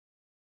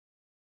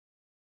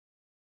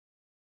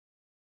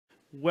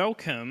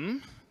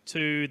Welcome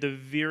to the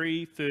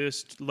very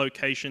first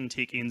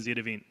LocationTech NZ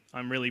event.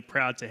 I'm really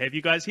proud to have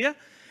you guys here.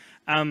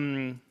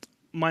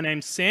 My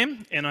name's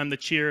Sam, and I'm the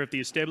chair of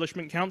the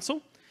Establishment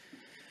Council.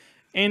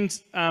 And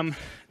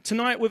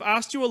tonight we've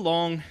asked you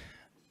along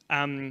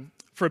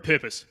for a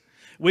purpose.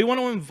 We want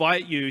to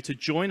invite you to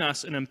join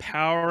us in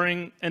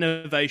empowering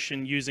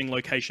innovation using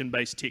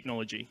location-based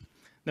technology.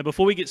 Now,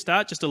 before we get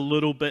started, just a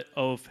little bit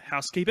of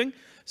housekeeping.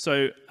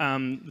 So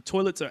the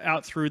toilets are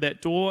out through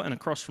that door and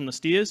across from the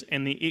stairs,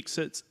 and the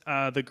exits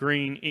are the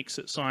green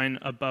exit sign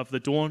above the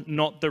door,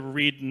 not the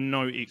red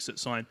no exit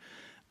sign,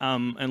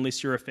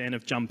 unless you're a fan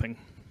of jumping.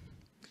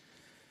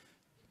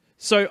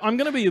 So I'm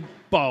going to be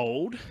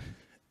bold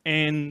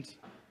and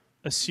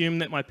assume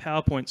that my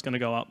PowerPoint's going to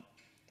go up.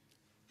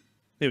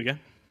 There we go.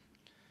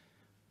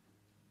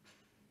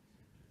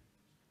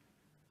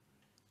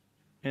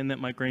 And that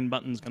my green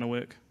button's going to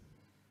work.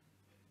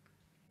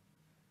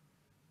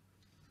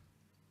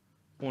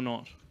 Or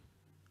not.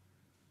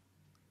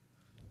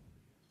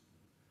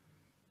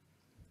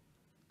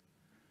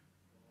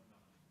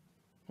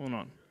 Or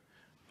not.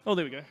 Oh,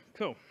 there we go.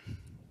 Cool.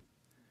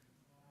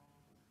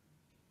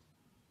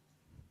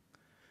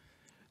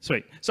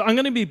 Sweet. So I'm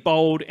going to be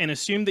bold and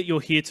assume that you're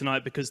here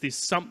tonight because there's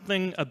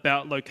something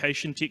about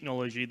location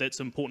technology that's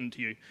important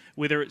to you.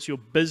 Whether it's your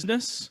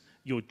business,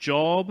 your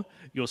job,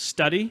 your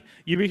study,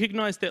 you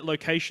recognise that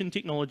location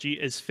technology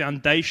is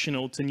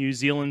foundational to New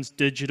Zealand's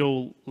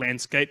digital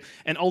landscape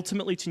and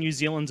ultimately to New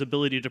Zealand's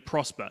ability to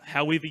prosper,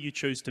 however you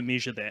choose to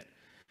measure that.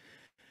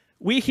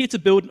 We're here to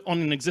build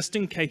on an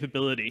existing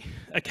capability,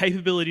 a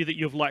capability that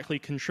you've likely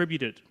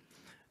contributed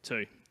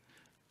to.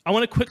 I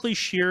want to quickly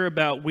share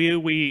about where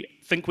we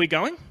think we're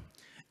going,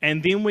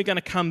 and then we're going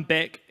to come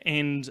back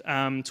and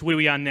to where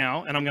we are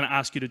now, and I'm going to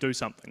ask you to do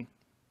something.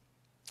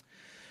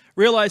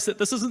 Realise that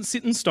this isn't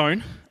set in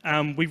stone.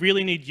 We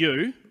really need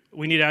you.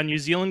 We need our New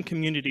Zealand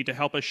community to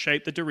help us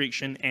shape the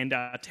direction and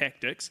our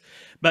tactics.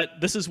 But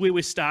this is where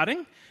we're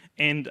starting,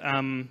 and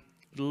I'd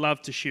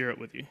love to share it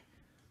with you.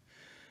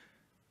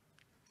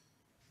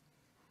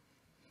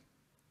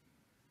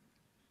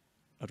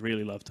 I'd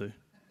really love to.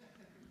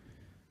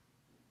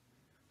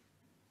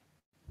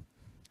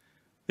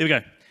 There we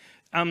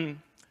go.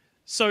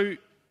 So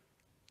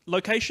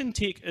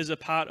LocationTech is a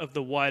part of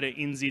the wider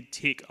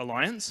NZTech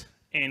Alliance.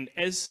 And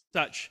as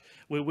such,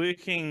 we're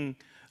working,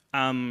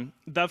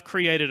 they've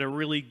created a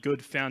really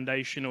good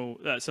foundational,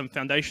 some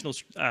foundational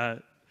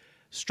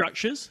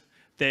structures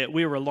that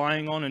we're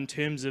relying on in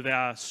terms of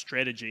our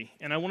strategy.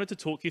 And I wanted to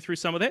talk you through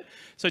some of that.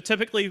 So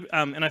typically,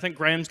 and I think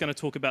Graeme's going to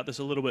talk about this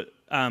a little bit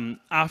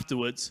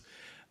afterwards,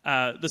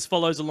 this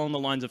follows along the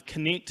lines of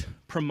connect,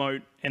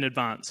 promote, and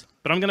advance.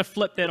 But I'm going to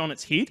flip that on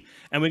its head,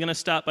 and we're going to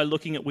start by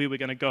looking at where we're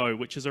going to go,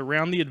 which is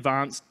around the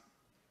advanced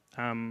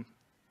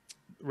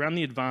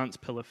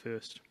pillar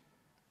first.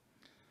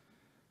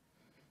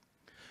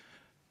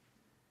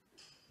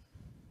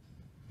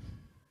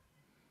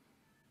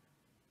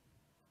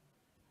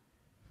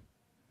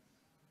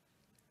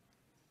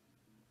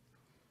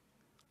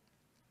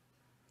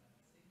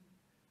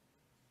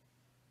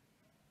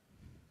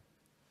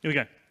 Here we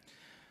go.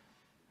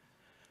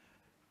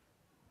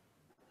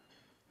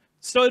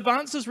 So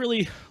advance is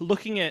really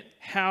looking at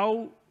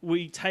how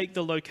we take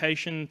the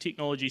location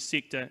technology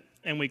sector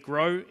and we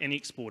grow and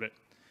export it.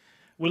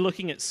 We're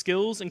looking at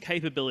skills and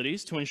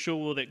capabilities to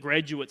ensure that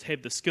graduates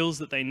have the skills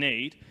that they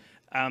need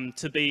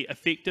to be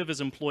effective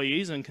as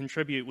employees and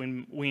contribute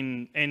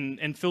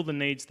and fill the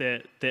needs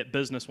that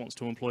business wants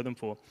to employ them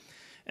for.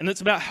 And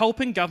it's about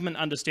helping government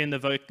understand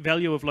the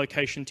value of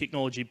location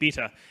technology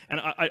better.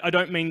 And I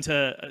don't mean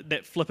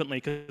that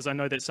flippantly, because I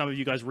know that some of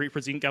you guys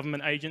represent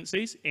government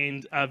agencies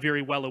and are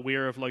very well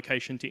aware of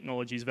location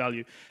technology's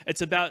value.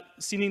 It's about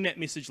sending that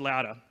message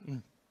louder.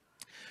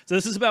 So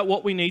this is about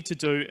what we need to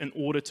do in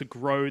order to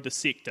grow the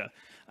sector.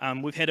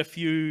 We've had a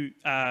few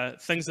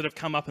things that have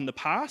come up in the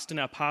past, in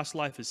our past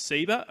life as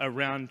SEBA,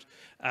 around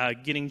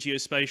getting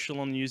geospatial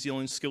on the New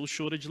Zealand skills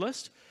shortage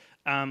list.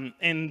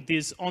 And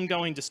there's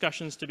ongoing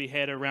discussions to be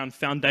had around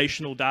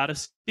foundational data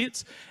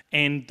sets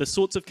and the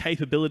sorts of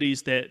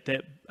capabilities that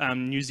the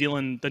New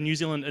Zealand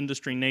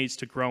industry needs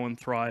to grow and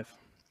thrive.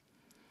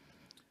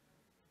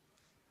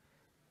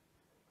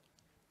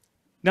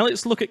 Now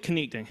let's look at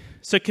connecting.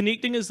 So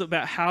connecting is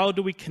about how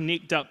do we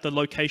connect up the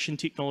location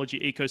technology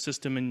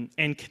ecosystem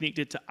and connect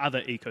it to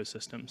other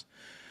ecosystems.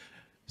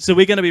 So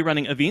we're going to be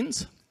running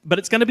events, but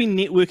it's going to be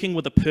networking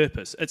with a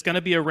purpose. It's going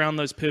to be around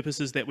those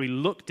purposes that we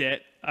looked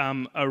at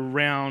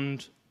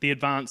around the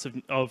advance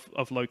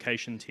of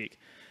location tech.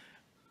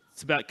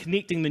 It's about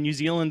connecting the New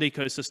Zealand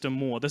ecosystem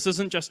more. This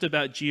isn't just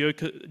about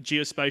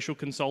geospatial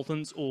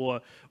consultants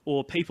or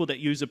people that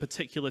use a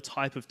particular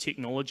type of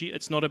technology.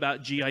 It's not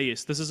about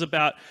GIS. This is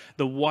about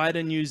the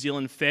wider New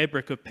Zealand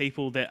fabric of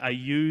people that are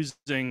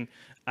using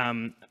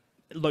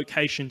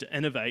location to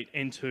innovate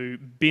and to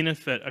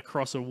benefit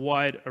across a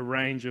wide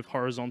range of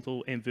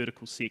horizontal and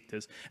vertical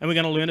sectors. And we're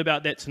going to learn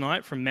about that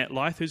tonight from Matt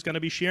Lythe, who's going to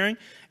be sharing,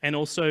 and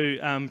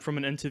also from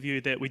an interview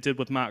that we did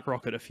with Mark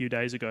Rocket a few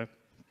days ago.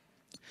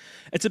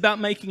 It's about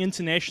making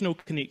international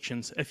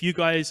connections. If you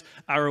guys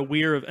are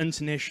aware of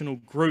international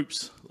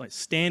groups, like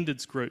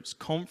standards groups,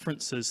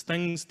 conferences,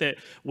 things that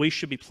we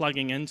should be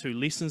plugging into,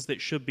 lessons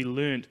that should be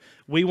learned,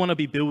 we want to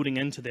be building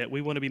into that.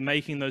 We want to be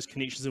making those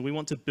connections, and we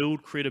want to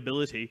build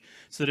credibility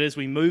so that as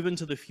we move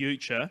into the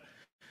future,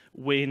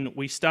 when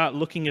we start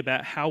looking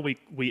about how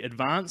we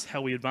advance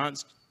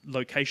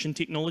location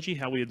technology,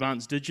 how we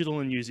advance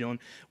digital in New Zealand,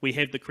 we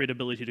have the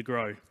credibility to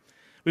grow.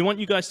 We want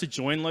you guys to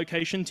join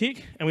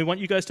LocationTech, and we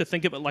want you guys to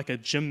think of it like a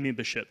gym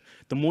membership.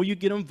 The more you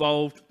get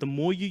involved, the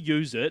more you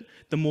use it,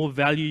 the more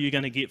value you're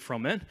going to get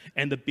from it,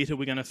 and the better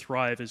we're going to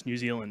thrive as New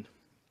Zealand.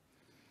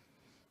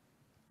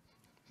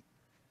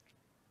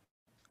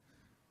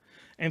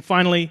 And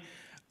finally,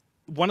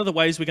 one of the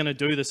ways we're going to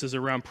do this is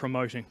around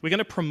promoting. We're going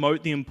to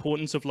promote the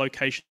importance of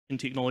location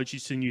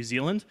technologies to New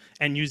Zealand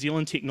and New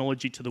Zealand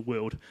technology to the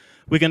world.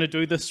 We're going to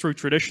do this through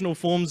traditional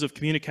forms of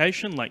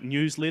communication like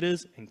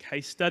newsletters and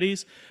case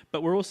studies,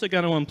 but we're also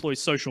going to employ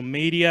social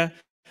media.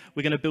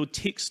 We're going to build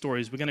tech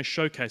stories. We're going to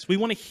showcase. We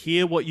want to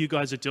hear what you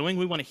guys are doing.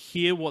 We want to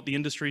hear what the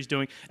industry is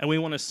doing, and we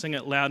want to sing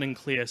it loud and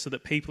clear so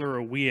that people are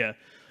aware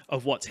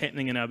of what's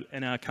happening in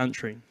our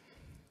country.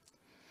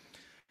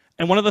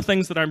 And one of the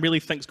things that I really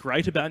think is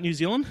great about New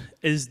Zealand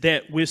is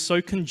that we're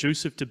so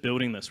conducive to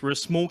building this. We're a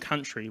small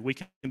country. We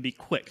can be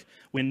quick.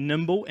 We're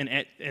nimble and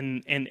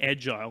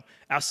agile.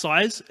 Our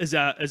size is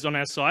on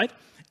our side.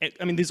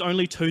 I mean, there's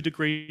only 2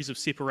 degrees of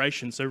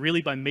separation. So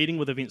really, by meeting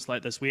with events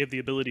like this, we have the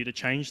ability to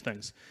change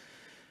things.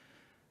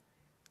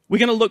 We're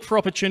going to look for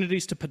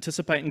opportunities to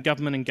participate in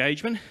government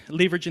engagement,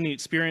 leveraging the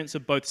experience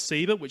of both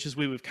CEBA, which is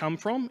where we've come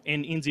from,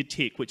 and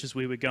NZTech, which is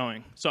where we're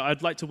going. So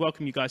I'd like to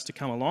welcome you guys to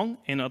come along,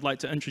 and I'd like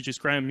to introduce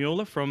Graeme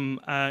Muller from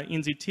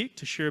NZTech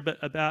to share a bit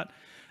about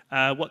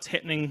what's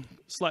happening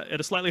at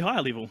a slightly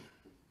higher level.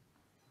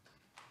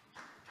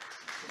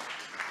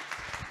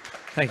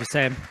 Thank you,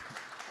 Sam.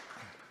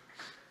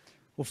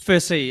 Well,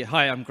 firstly,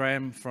 hi, I'm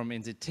Graeme from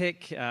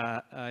NZTech.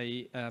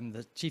 I am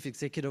the Chief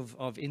Executive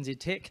of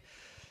NZTech.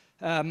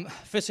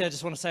 Firstly, I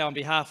just want to say on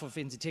behalf of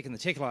NZTech and the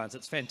Tech Alliance,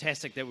 it's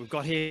fantastic that we've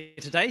got here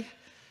today.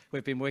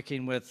 We've been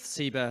working with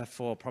CEBA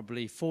for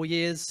probably 4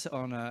 years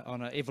on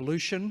an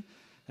evolution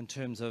in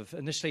terms of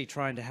initially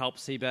trying to help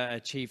CEBA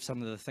achieve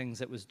some of the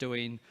things it was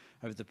doing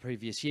over the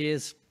previous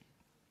years,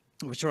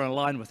 which are in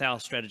line with our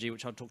strategy,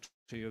 which I'll talk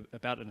to you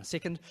about in a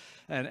second.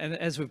 And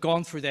as we've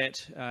gone through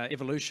that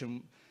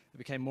evolution, it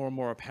became more and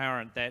more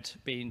apparent that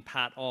being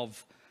part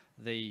of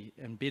the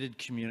embedded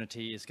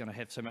community is going to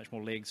have so much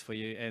more legs for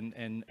you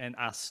and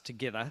us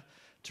together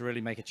to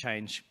really make a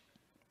change.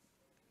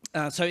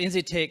 So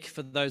NZTech,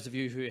 for those of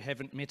you who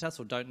haven't met us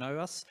or don't know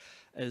us,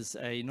 is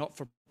a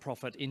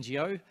not-for-profit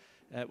NGO.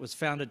 It was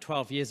founded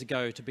 12 years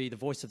ago to be the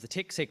voice of the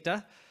tech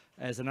sector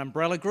as an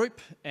umbrella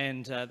group,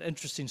 and the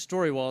interesting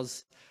story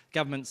was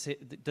government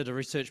did a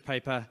research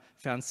paper,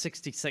 found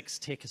 66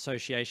 tech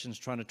associations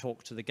trying to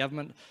talk to the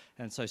government,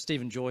 and so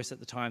Stephen Joyce at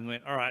the time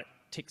went, all right,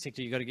 tech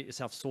sector, you've got to get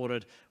yourself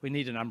sorted. We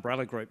need an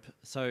umbrella group.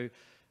 So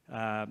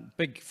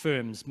big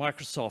firms,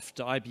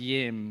 Microsoft,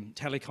 IBM,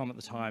 Telecom at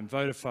the time,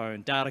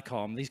 Vodafone,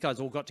 Datacom, these guys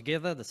all got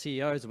together, the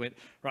CEOs, and went,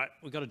 right,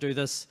 we've got to do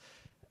this.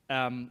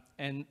 And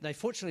they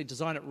fortunately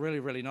designed it really,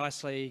 really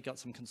nicely, got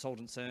some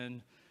consultants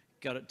in,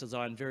 got it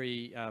designed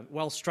very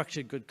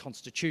well-structured, good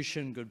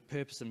constitution, good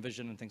purpose and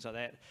vision and things like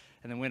that,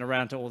 and then went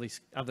around to all these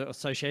other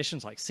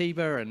associations like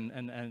CEBA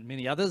and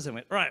many others and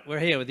went, right, we're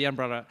here with the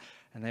umbrella,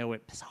 and they all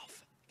went, piss off.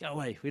 Go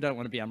away, we don't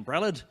want to be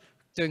umbrellaed,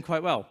 doing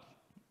quite well.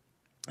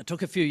 It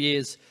took a few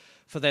years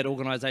for that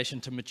organisation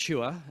to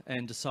mature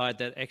and decide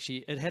that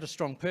actually it had a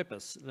strong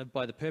purpose, lived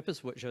by the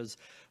purpose, which is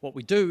what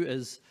we do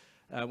is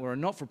we're a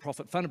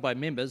not-for-profit funded by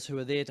members who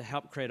are there to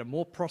help create a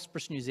more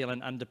prosperous New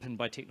Zealand underpinned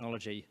by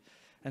technology.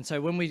 And so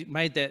when we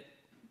made that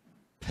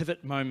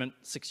pivot moment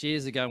 6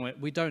 years ago,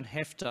 we don't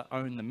have to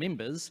own the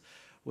members,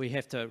 we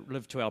have to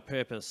live to our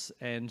purpose.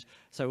 And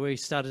so we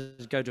started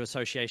to go to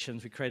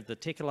associations. We created the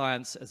Tech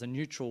Alliance as a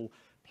neutral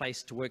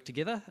place to work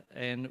together,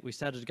 and we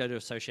started to go to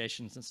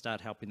associations and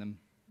start helping them,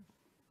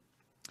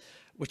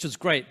 which is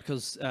great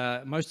because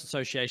most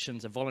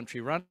associations are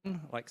voluntary run,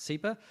 like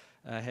CEBA,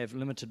 have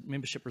limited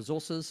membership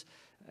resources.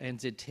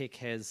 NZTech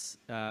has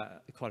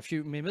quite a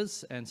few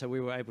members, and so we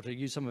were able to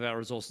use some of our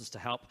resources to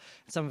help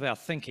some of our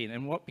thinking.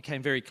 And what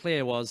became very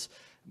clear was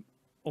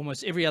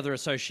almost every other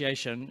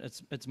association,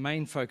 its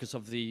main focus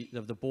of the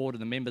board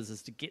and the members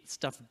is to get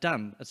stuff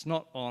done. It's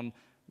not on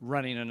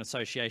running an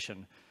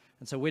association.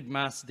 And so we'd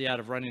mastered the art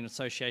of running an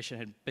association,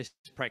 had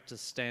best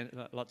practice,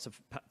 lots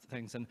of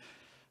things, and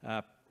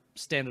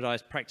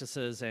standardized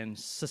practices and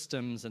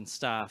systems and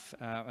staff.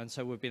 And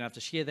so we've been able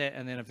to share that.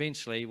 And then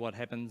eventually what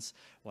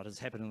has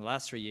happened in the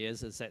last 3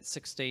 years is that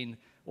 16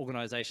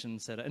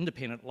 organizations that are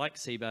independent, like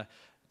CEBA,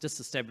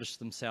 disestablished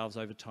themselves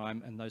over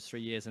time in those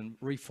 3 years and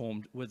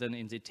reformed within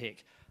NZTech.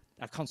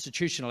 Our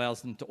constitution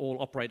allows them to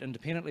all operate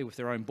independently with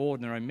their own board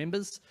and their own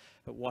members.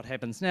 But what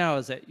happens now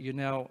is that you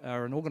now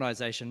are an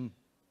organization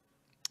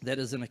that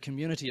is in a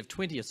community of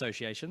 20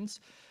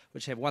 associations,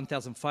 which have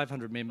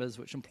 1,500 members,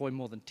 which employ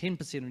more than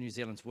 10% of New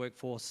Zealand's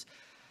workforce.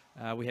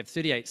 We have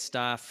 38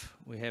 staff,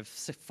 we have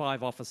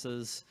 5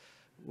 offices,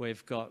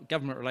 we've got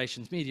government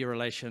relations, media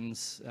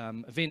relations,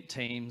 event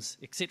teams,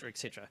 etc.,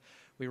 etc.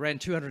 We ran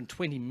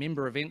 220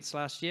 member events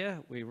last year.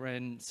 We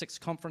ran 6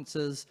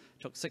 conferences,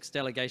 took 6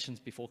 delegations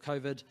before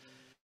COVID.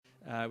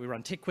 We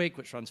run Tech Week,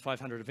 which runs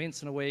 500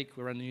 events in a week.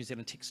 We run the New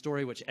Zealand Tech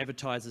Story, which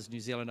advertises New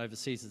Zealand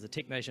overseas as a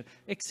tech nation,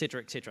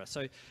 etc., etc.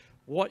 So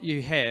what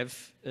you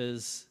have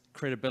is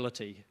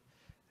credibility.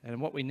 And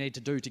what we need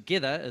to do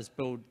together is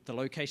build the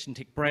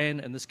LocationTech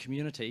brand in this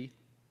community,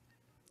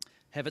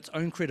 have its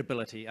own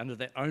credibility under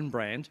their own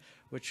brand,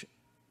 which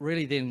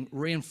really then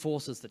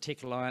reinforces the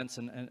Tech Alliance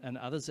and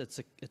others. It's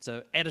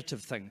an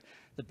additive thing.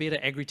 The better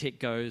AgriTech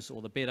goes,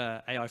 or the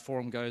better AI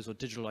Forum goes, or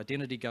Digital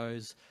Identity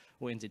goes,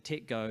 or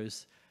NZTech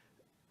goes,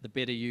 the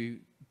better you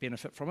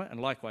benefit from it. And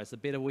likewise, the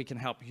better we can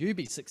help you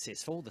be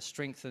successful, the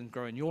strength in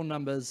growing your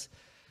numbers,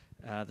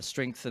 the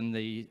strength in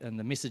the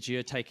message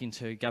you're taking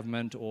to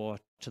government or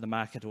to the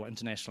market or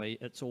internationally,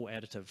 it's all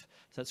additive.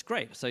 So it's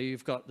great. So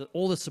you've got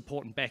all the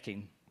support and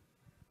backing.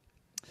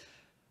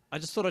 I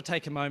just thought I'd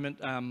take a moment.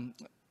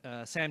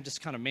 Sam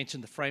just kind of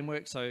mentioned the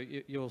framework, so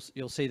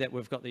you'll see that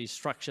we've got these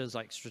structures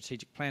like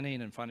strategic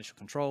planning and financial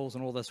controls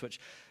and all this, which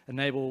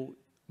enable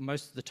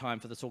most of the time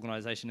for this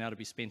organisation now to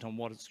be spent on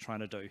what it's trying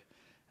to do.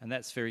 And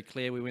that's very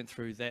clear. We went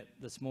through that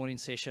this morning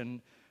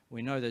session.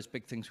 We know those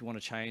big things we want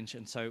to change,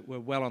 and so we're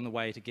well on the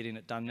way to getting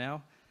it done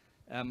now.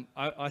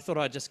 I thought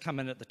I'd just come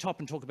in at the top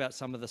and talk about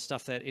some of the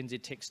stuff that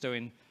NZTech's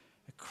doing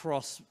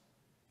across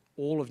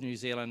all of New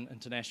Zealand,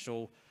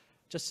 international,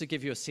 just to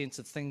give you a sense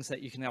of things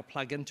that you can now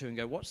plug into and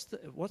go, what's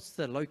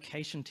the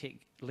LocationTech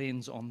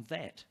lens on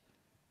that?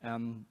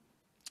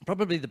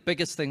 Probably the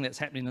biggest thing that's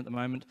happening at the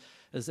moment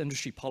is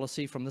industry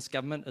policy from this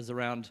government is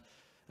around,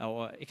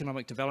 or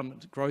economic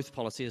development growth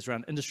policy is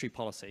around industry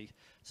policy.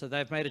 So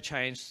they've made a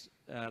change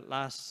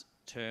last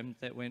term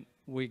that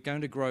we're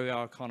going to grow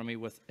our economy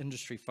with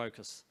industry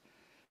focus.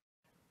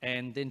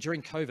 And then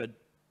during COVID,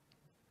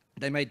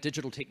 they made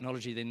digital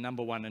technology their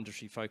 #1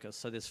 industry focus.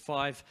 So there's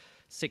 5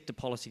 sector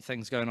policy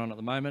things going on at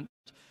the moment.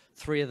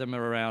 3 of them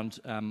are around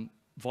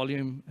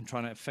volume and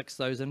trying to fix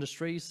those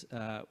industries,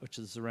 which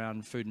is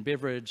around food and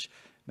beverage,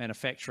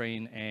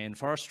 manufacturing and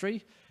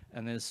forestry.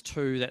 And there's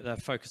 2 that they're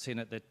focusing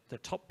at the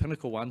top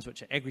pinnacle ones,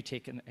 which are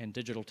agri-tech and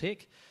digital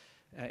tech.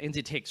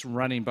 NZTech's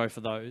running both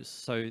of those.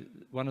 So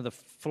one of the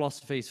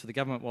philosophies for the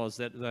government was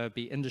that they'll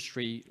be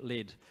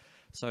industry-led.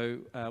 So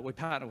we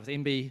partner with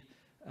MB,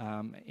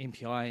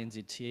 MPI,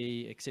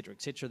 NZTE, etc.,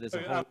 etc. There's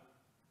a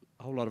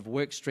whole lot of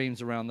work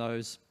streams around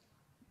those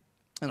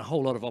and a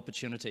whole lot of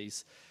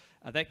opportunities.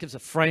 That gives a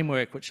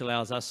framework which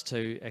allows us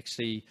to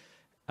actually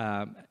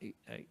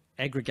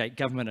aggregate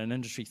government and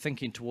industry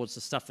thinking towards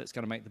the stuff that's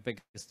going to make the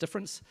biggest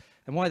difference.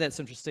 And why that's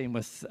interesting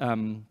with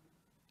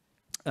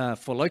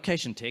for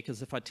LocationTech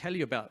is if I tell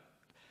you about,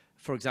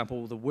 for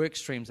example, the work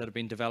streams that have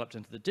been developed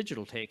into the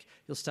digital tech,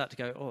 you'll start to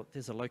go, oh,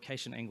 there's a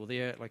location angle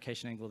there,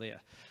 location angle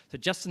there. So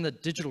just in the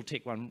digital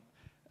tech one,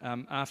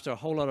 after a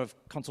whole lot of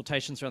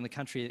consultations around the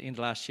country at the end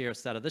of last year,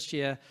 start of this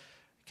year,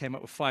 came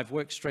up with 5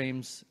 work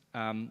streams,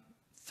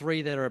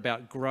 3 that are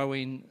about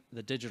growing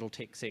the digital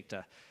tech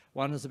sector.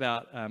 One is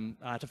about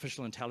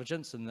artificial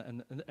intelligence,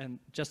 and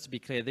just to be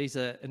clear, these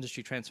are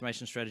industry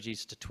transformation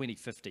strategies to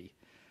 2050.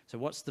 So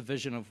what's the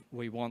vision of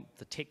we want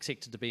the tech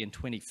sector to be in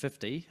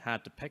 2050?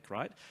 Hard to pick,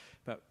 right?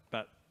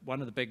 But one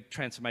of the big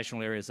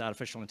transformational areas is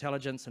artificial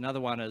intelligence. Another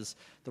one is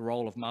the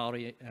role of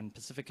Māori and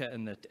Pacifica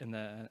in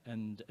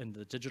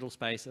the digital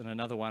space, and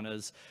another one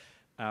is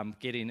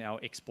getting our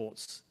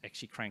exports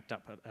actually cranked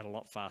up at a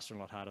lot faster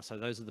and a lot harder. So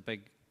those are the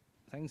big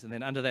things. And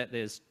then under that,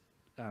 there's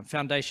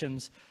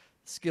foundations,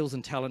 skills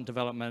and talent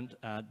development,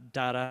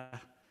 data,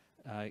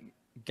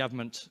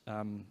 government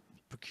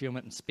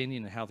procurement and spending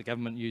and how the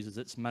government uses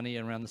its money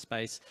around the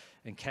space,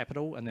 and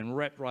capital. And then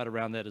wrapped right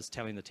around that is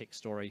telling the tech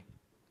story.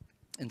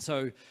 And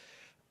so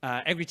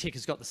AgriTech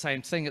has got the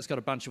same thing. It's got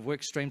a bunch of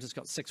work streams. It's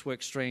got 6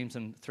 work streams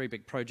and 3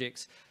 big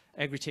projects.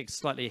 AgriTech's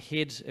slightly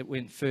ahead. It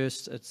went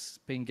first. It's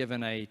been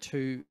given a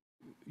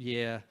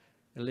 2-year,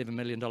 $11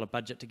 million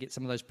budget to get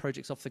some of those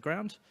projects off the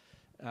ground.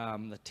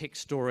 The tech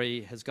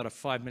story has got a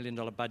 $5 million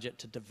budget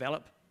to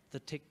develop the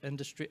tech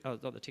industry,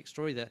 not the tech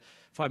story, the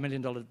 $5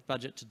 million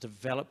budget to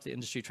develop the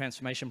industry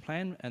transformation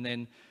plan, and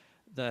then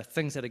the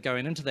things that are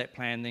going into that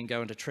plan then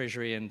go into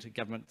Treasury and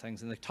government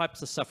things. And the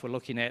types of stuff we're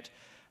looking at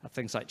are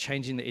things like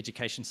changing the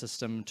education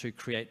system to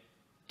create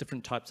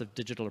different types of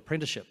digital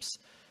apprenticeships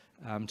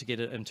to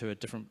get it into a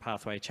different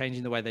pathway,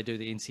 changing the way they do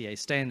the NCA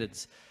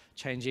standards,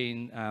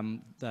 changing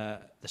the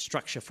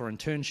structure for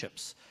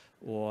internships,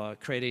 or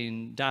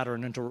creating data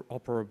and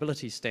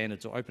interoperability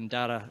standards or open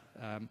data.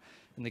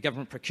 In the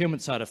government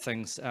procurement side of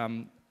things,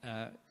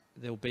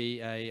 there'll be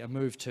a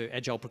move to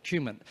agile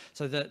procurement.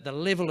 So the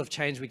level of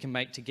change we can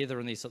make together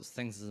in these sorts of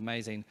things is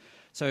amazing.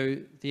 So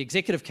the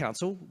Executive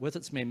Council, with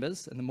its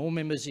members, and the more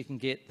members you can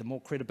get, the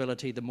more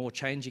credibility, the more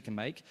change you can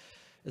make,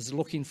 is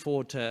looking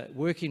forward to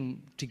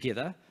working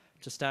together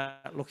to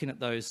start looking at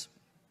those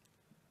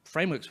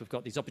frameworks we've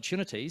got, these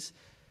opportunities,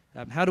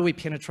 How do we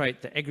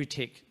penetrate the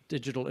agri-tech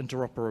digital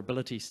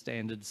interoperability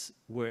standards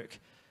work?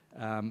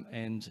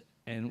 And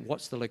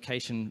what's the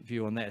location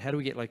view on that? How do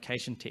we get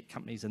location tech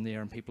companies in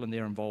there and people in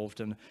there involved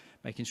and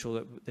making sure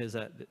that there's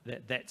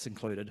that's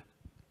included?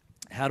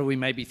 How do we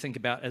maybe think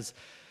about as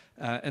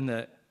in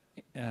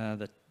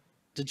the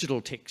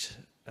digital tech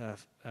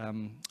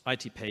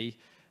ITP,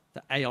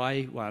 the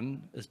AI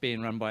one is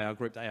being run by our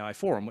group, the AI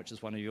Forum, which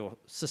is one of your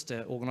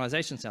sister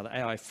organisations now. The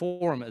AI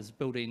Forum is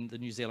building the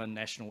New Zealand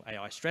National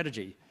AI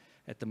Strategy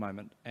at the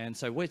moment. And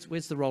so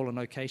where's the role in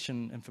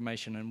location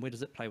information and where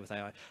does it play with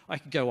AI? I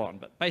could go on,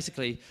 but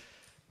basically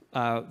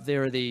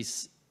there are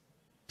these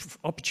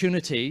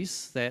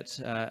opportunities that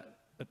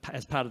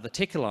as part of the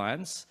Tech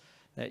Alliance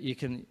that you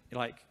can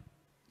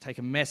take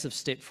a massive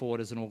step forward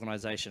as an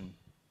organisation.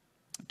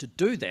 To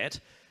do that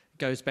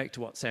goes back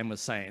to what Sam was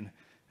saying.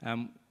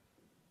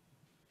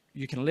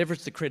 You can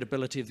leverage the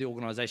credibility of the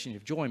organisation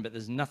you've joined, but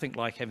there's nothing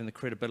like having the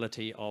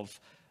credibility of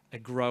a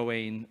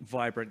growing,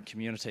 vibrant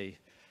community.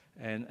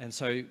 And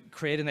so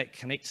creating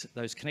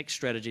those connect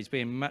strategies,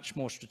 being much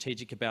more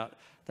strategic about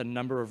the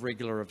number of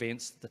regular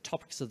events, the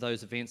topics of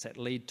those events that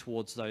lead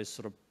towards those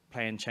sort of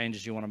planned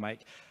changes you want to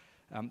make,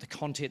 the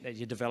content that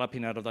you're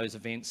developing out of those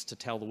events to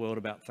tell the world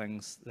about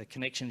things, the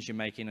connections you're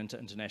making into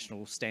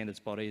international standards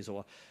bodies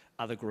or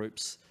other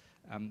groups.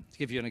 To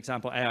give you an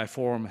example, AI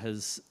Forum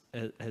has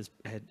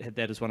had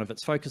that as one of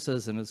its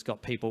focuses and has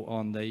got people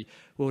on the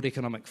World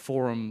Economic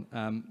Forum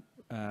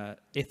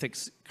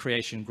ethics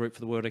creation group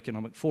for the World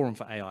Economic Forum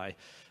for AI.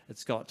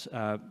 It's got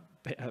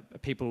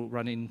people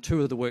running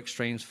 2 of the work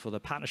streams for the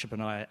Partnership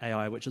in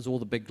AI, which is all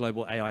the big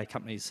global AI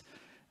companies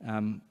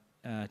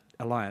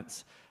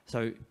alliance.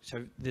 So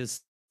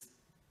there's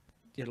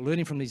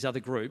learning from these other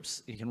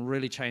groups, you can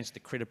really change the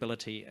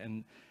credibility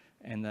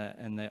and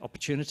the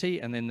opportunity,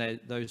 and then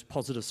those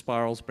positive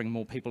spirals bring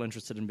more people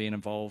interested in being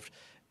involved,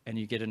 and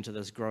you get into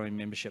this growing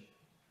membership,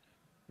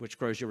 which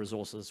grows your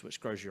resources, which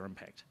grows your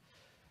impact.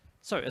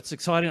 So it's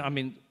exciting. I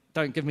mean,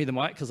 don't give me the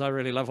mic because I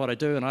really love what I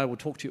do and I will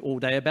talk to you all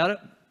day about it.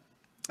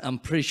 I'm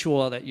pretty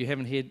sure that you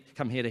haven't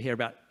come here to hear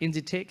about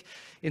NZTech.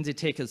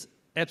 NZTech is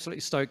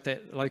absolutely stoked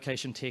that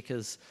LocationTech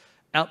is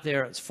out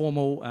there, it's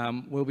formal.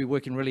 We'll be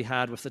working really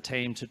hard with the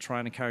team to try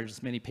and encourage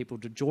as many people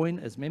to join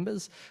as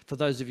members. For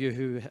those of you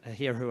who are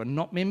here who are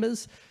not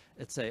members,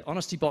 it's a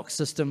honesty box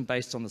system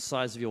based on the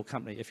size of your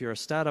company. If you're a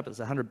startup, it's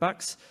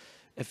 $100.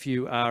 If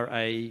you are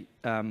a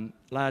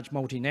large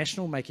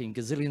multinational making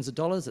gazillions of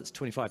dollars, it's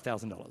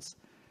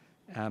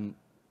 $25,000.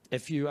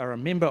 If you are a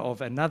member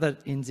of another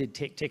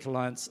NZTech Tech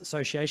Alliance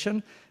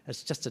association,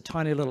 it's just a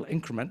tiny little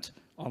increment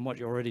on what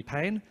you're already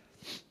paying.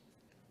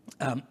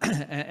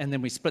 And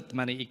then we split the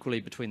money equally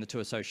between the 2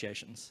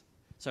 associations.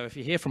 So if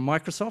you're here from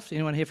Microsoft,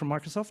 anyone here from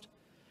Microsoft?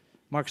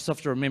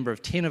 Microsoft are a member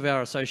of 10 of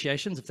our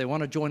associations. If they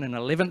want to join an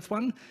 11th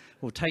one,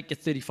 we'll take your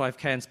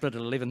 35K and split it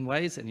 11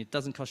 ways, and it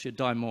doesn't cost you a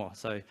dime more.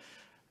 So,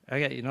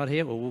 okay, you're not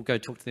here? Well, we'll go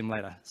talk to them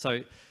later.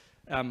 So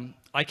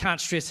I can't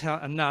stress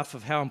enough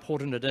of how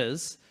important it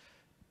is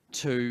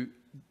to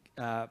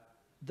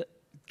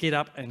get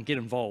up and get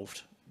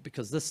involved,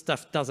 because this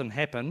stuff doesn't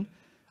happen.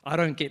 I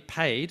don't get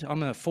paid.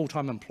 I'm a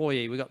full-time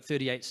employee. We've got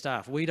 38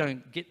 staff. We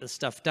don't get this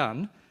stuff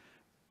done.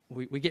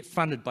 We get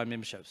funded by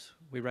memberships.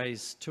 We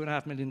raise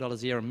 $2.5 million a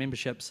year on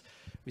memberships.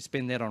 We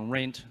spend that on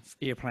rent,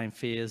 airplane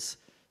fares,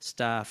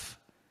 staff,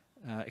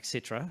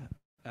 etc.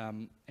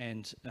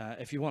 And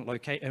if you want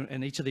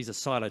and each of these are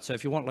siloed. So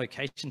if you want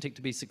LocationTech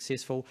to be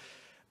successful,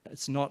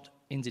 it's not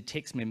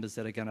NZTech's members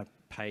that are going to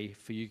pay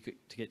for you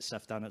to get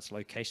stuff done. It's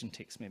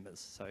LocationTech's members.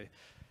 So,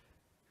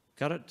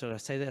 got it? Did I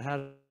say that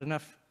hard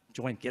enough?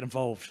 Join, get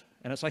involved.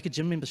 And it's like a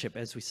gym membership,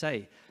 as we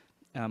say.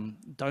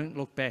 Don't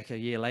look back a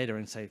year later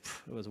and say,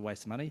 it was a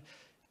waste of money.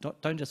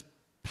 Don't just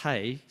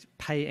pay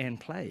and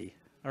play.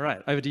 All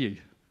right, over to you.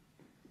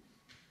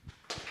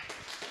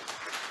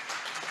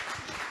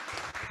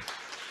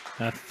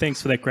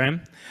 Thanks for that,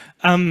 Graeme.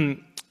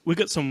 We've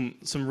got some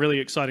really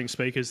exciting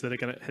speakers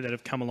that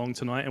have come along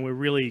tonight, and we're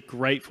really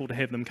grateful to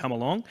have them come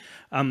along.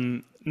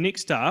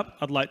 Next up,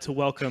 I'd like to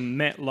welcome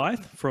Matt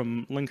Lythe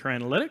from Lynker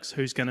Analytics,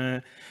 who's going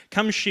to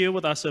come share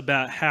with us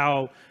about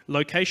how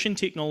location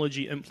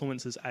technology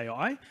influences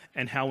AI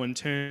and how, in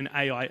turn,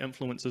 AI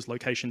influences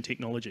location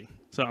technology.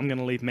 So I'm going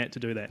to leave Matt to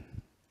do that.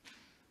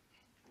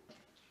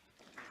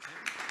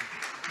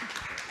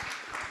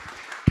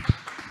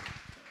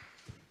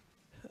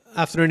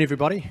 Afternoon,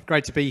 everybody.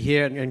 Great to be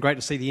here and great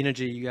to see the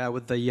energy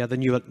with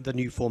the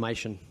new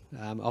formation.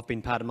 I've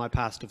been part of my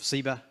past of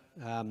SEBA.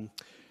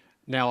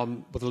 Now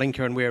I'm with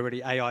Lynker, and we're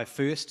really AI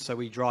first, so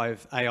we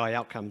drive AI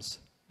outcomes.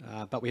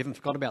 But we haven't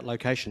forgotten about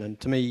location. And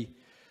to me,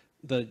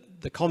 the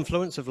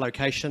confluence of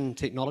location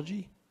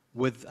technology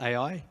with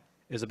AI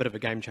is a bit of a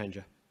game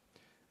changer.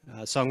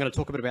 So I'm going to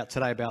talk a bit about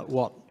today about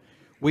what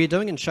we're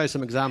doing and show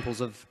some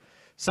examples of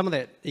some of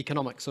that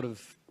economic sort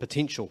of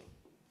potential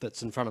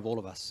that's in front of all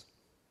of us.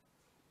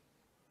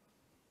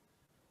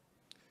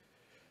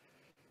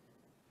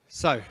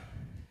 So,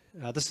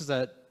 this is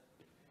I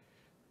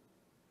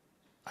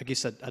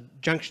guess a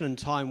junction in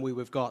time where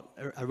we've got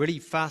a really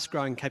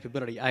fast-growing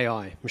capability,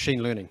 AI,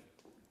 machine learning.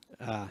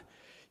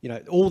 You know,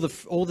 all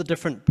the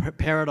different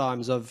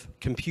paradigms of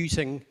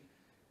computing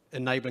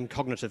enabling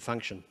cognitive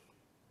function.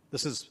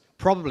 This is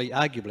probably,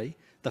 arguably,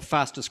 the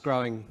fastest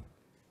growing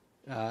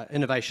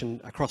innovation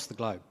across the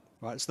globe,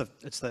 right?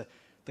 It's the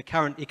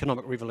current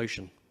economic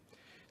revolution.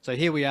 So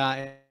here we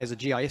are as a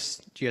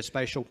GIS,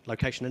 geospatial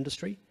location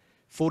industry,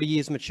 40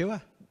 years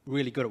mature,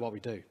 really good at what we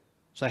do.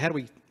 So how do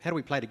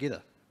we play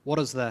together? What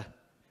is the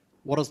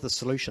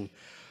solution?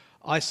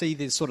 I see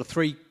there's sort of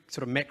three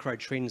sort of macro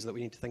trends that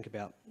we need to think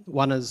about.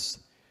 One is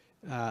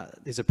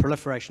there's a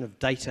proliferation of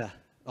data,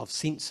 of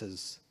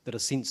sensors that are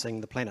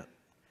sensing the planet,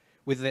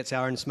 whether that's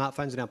our own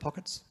smartphones in our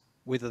pockets,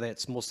 whether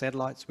that's more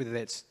satellites, whether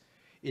that's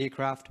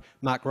aircraft.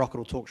 Mark Rocket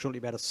will talk shortly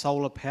about a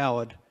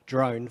solar-powered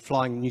drone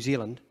flying New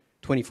Zealand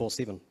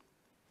 24/7.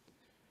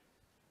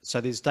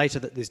 So there's data.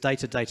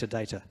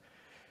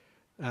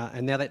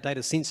 And now that data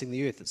is sensing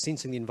the Earth, it's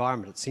sensing the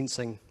environment, it's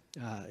sensing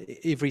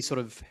every sort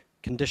of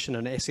condition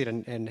and asset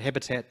and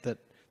habitat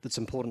that's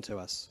important to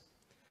us.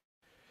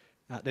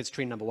 That's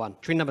trend number one.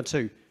 Trend number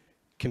two,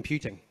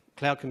 computing.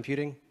 Cloud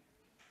computing,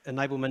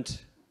 enablement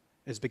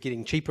is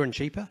getting cheaper and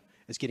cheaper,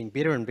 it's getting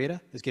better and better,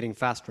 it's getting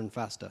faster and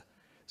faster.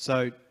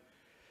 So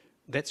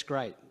that's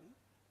great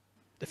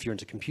if you're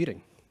into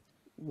computing.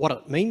 What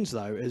it means,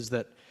 though, is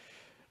that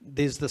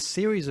there's this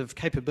series of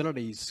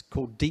capabilities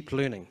called deep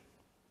learning,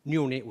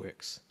 neural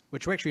networks,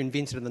 which were actually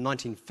invented in the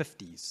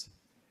 1950s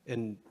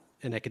in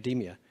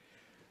academia,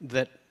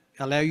 that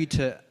allow you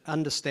to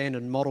understand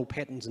and model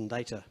patterns in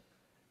data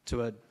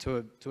to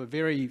a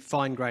very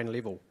fine-grained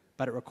level,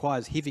 but it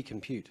requires heavy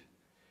compute.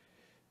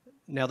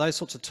 Now, those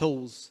sorts of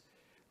tools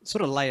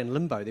sort of lay in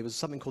limbo. There was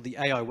something called the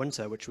AI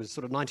winter, which was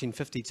sort of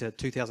 1950 to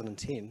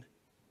 2010,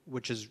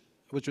 which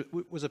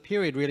was a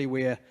period really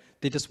where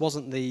there just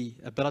wasn't the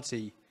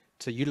ability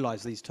to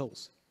utilize these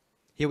tools.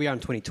 Here we are in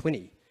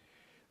 2020.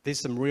 There's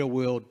some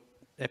real-world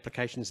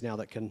applications now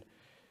that can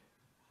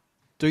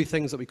do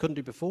things that we couldn't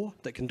do before,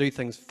 that can do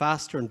things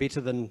faster and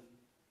better than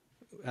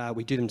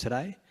we do them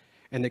today,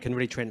 and that can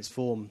really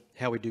transform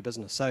how we do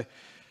business. So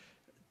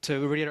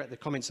to reiterate the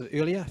comments of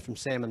earlier from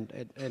Sam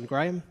and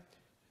Graeme,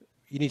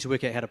 you need to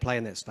work out how to play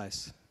in that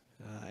space.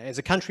 As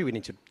a country, we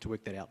need to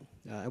work that out.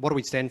 What do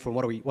we stand for and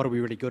what are we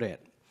really good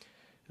at?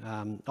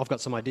 I've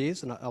got some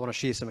ideas, and I want to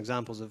share some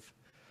examples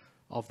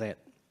of that.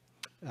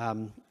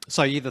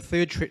 So yeah, the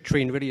third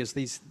trend really is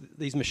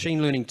these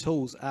machine learning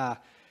tools are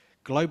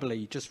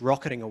globally just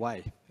rocketing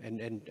away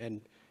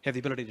and have the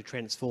ability to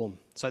transform.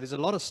 So there's a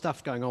lot of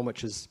stuff going on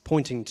which is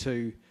pointing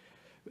to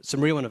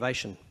some real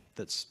innovation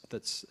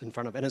that's in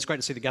front of, and it's great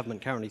to see the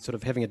government currently sort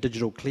of having a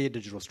clear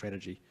digital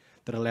strategy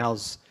that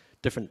allows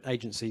different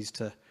agencies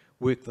to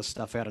work this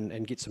stuff out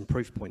and get some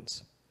proof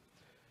points.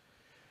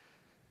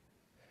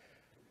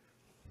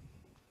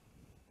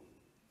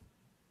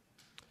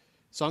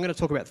 So I'm going to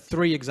talk about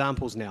 3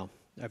 examples now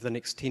over the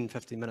next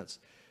 10-15 minutes.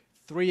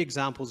 3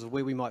 examples of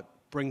where we might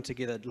bring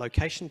together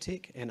location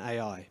tech and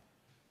AI.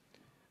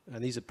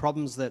 And these are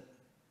problems that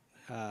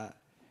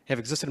have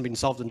existed and been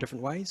solved in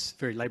different ways,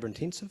 very labour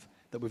intensive,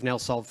 that we've now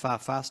solved far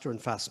faster and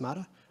far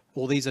smarter,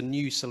 or these are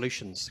new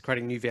solutions,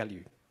 creating new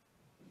value,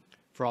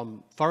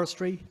 from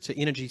forestry to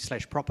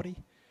energy/property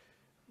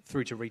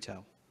through to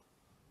retail.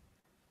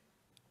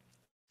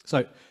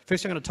 So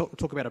first I'm going to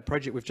talk about a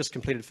project we've just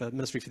completed for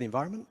Ministry for the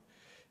Environment.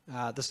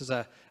 This is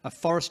a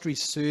forestry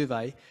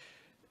survey.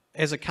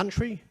 As a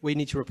country, we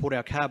need to report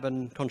our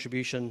carbon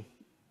contribution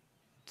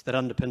that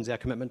underpins our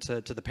commitment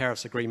to the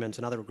Paris Agreement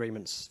and other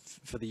agreements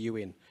for the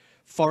UN.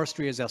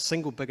 Forestry is our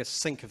single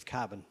biggest sink of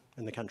carbon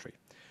in the country.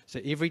 So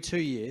every 2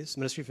 years,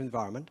 Ministry for the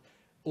Environment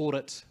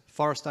audit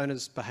forest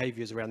owners'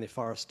 behaviours around their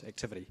forest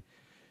activity.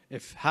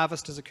 If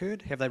harvest has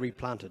occurred, have they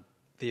replanted?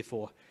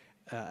 Therefore,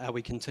 are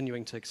we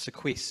continuing to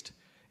sequester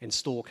and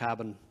store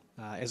carbon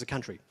as a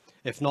country?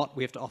 If not,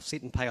 we have to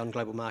offset and pay on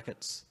global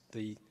markets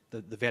the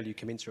value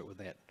commensurate with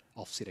that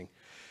offsetting.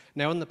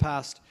 Now, in the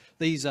past,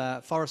 these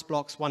are forest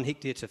blocks, 1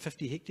 hectare to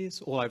 50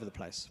 hectares, all over the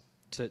place.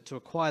 To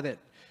acquire that,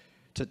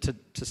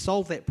 to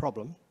solve that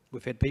problem,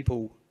 we've had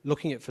people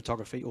looking at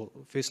photography, or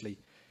firstly,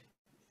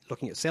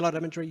 looking at satellite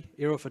imagery,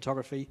 aerial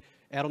photography,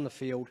 out on the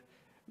field,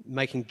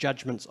 making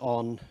judgments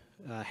on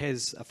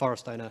has a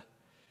forest owner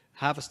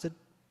harvested,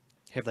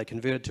 have they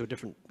converted to a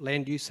different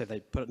land use, have they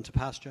put it into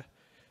pasture,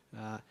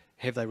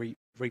 have they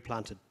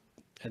replanted.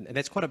 And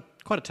that's quite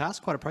a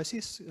task, quite a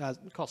process.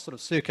 It costs sort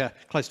of circa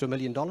close to $1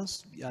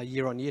 million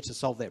year on year to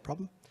solve that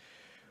problem.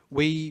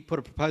 We put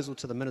a proposal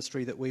to the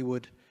ministry that we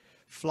would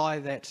fly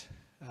that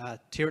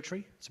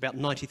territory, it's about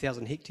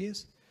 90,000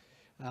 hectares,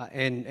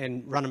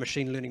 and run a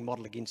machine learning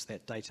model against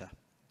that data,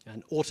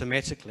 and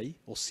automatically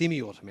or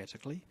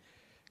semi-automatically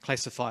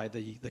classify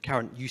the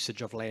current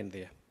usage of land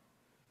there.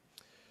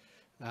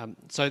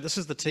 So this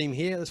is the team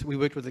here. We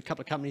worked with a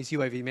couple of companies,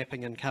 UAV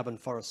Mapping and Carbon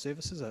Forest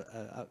Services, an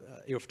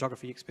aerial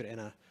photography expert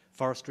and a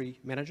forestry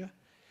manager.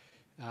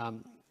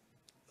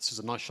 This is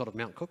a nice shot of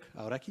Mount Cook,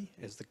 Aoraki,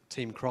 as the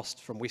team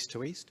crossed from west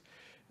to east.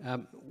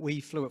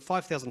 We flew at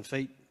 5,000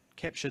 feet,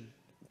 captured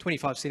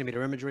 25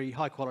 centimetre imagery,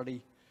 high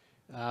quality,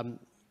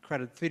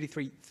 created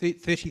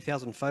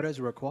 30,000 photos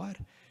were required,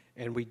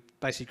 And we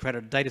basically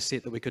created a data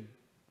set that we could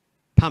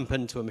pump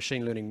into a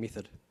machine learning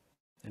method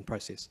and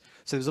process.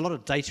 So there's a lot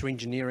of data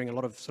engineering, a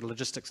lot of sort of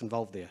logistics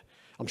involved there.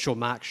 I'm sure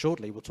Mark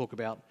shortly will talk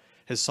about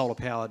his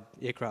solar-powered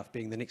aircraft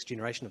being the next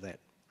generation of that,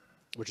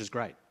 which is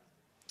great.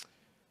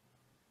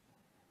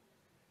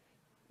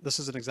 This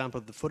is an example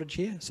of the footage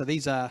here. So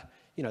these are,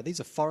 these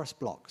are forest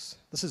blocks.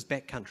 This is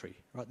backcountry,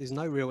 right? There's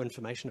no real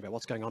information about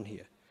what's going on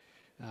here.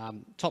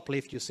 Top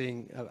left, you're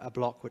seeing a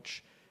block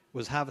which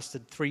was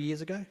harvested 3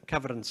 years ago,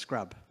 covered in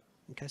scrub.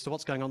 Okay, so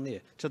what's going on there?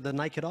 To the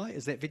naked eye,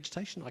 is that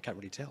vegetation? I can't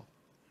really tell.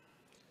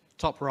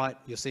 Top right,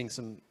 you're seeing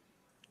some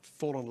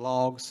fallen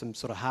logs, some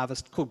sort of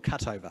harvest called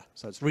cutover.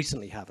 So it's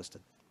recently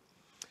harvested.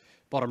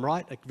 Bottom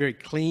right, a very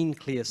clean,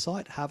 clear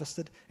site,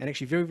 harvested, and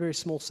actually very, very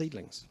small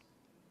seedlings.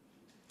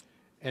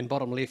 And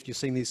bottom left, you're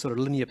seeing these sort of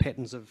linear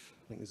patterns of,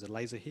 I think there's a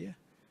laser here,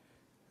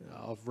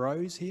 of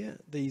rows here.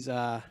 These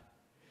are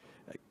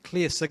a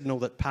clear signal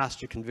that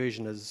pasture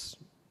conversion is,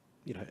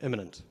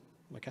 imminent.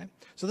 Okay,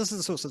 so this is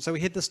the source. So we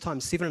had this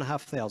time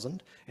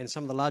 7,500, and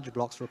some of the larger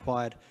blocks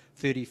required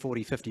 30,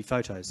 40, 50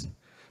 photos.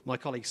 My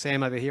colleague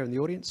Sam over here in the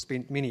audience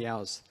spent many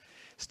hours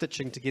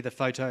stitching together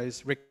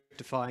photos,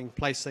 rectifying,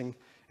 placing,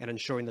 and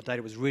ensuring the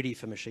data was ready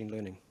for machine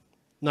learning.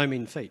 No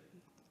mean feat.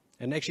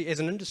 And actually, as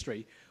an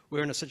industry,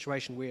 we're in a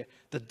situation where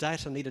the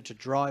data needed to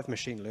drive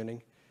machine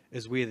learning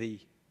is where the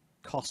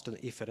cost and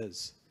effort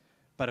is.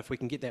 But if we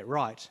can get that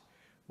right,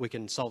 we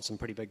can solve some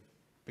pretty big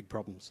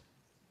problems.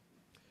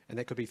 And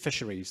that could be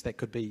fisheries, that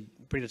could be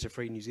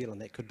predator-free New Zealand,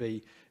 that could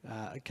be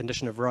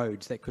condition of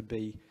roads, that could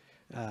be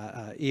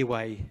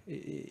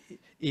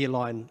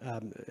airline,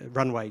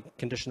 runway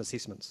condition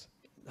assessments,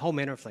 a whole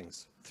manner of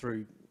things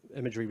through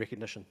imagery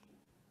recognition.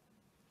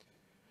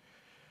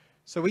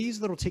 So we use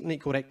a little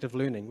technique called active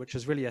learning, which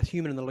is really a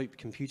human-in-the-loop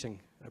computing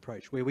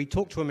approach, where we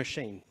talk to a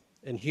machine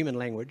in human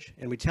language,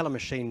 and we tell a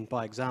machine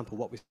by example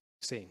what we're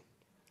seeing.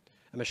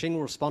 A machine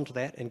will respond to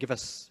that and give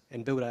us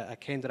and build a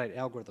candidate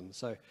algorithm.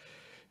 So,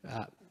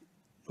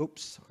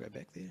 oops, I'll go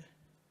back there.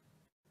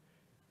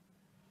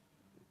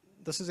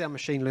 This is our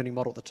machine learning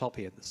model at the top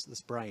here,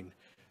 this brain.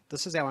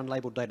 This is our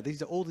unlabeled data.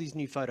 These are all these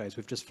new photos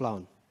we've just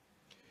flown.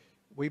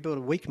 We build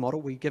a weak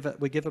model. We give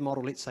a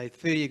model, let's say,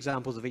 30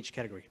 examples of each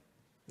category.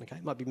 Okay,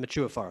 it might be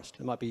mature forest,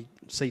 it might be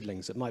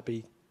seedlings, it might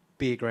be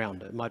bare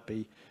ground, it might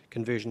be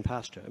conversion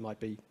pasture, it might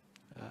be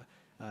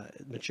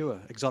mature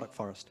exotic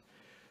forest.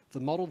 The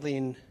model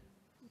then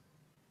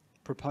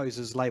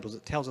proposes labels.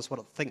 It tells us what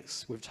it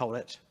thinks we've told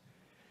it.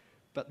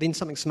 But then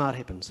something smart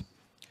happens.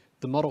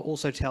 The model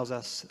also tells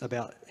us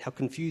about how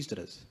confused it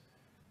is.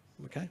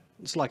 Okay?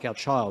 It's like our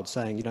child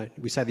saying,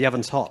 we say the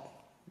oven's hot.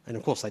 And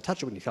of course they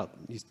touch it when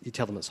you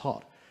tell them it's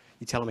hot.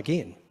 You tell them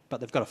again, but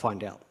they've got to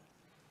find out.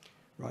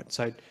 Right?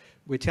 So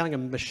we're telling a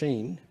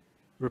machine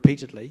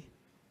repeatedly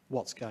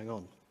what's going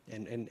on.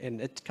 And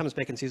it comes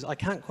back and says, I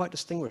can't quite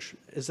distinguish.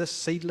 Is this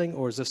seedling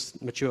or is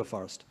this mature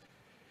forest?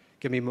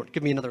 Give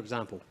me another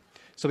example.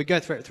 So we go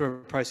through a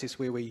process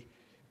where we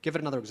give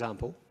it another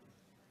example,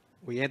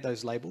 we add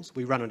those labels,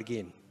 we run it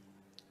again,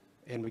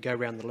 and we go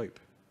around the loop.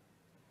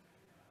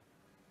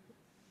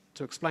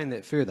 To explain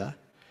that further,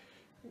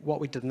 what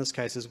we did in this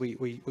case is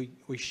we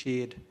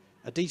shared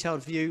a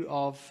detailed view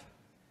of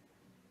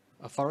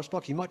a forest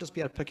block. You might just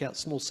be able to pick out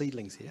small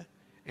seedlings here,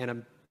 and a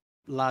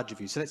larger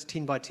view. So that's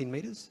 10 by 10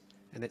 metres,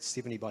 and that's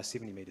 70 by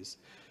 70 metres.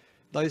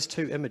 Those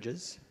two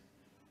images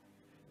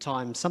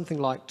times something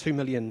like 2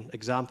 million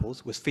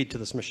examples was fed to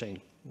this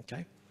machine.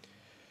 Okay.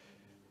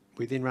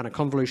 We then run a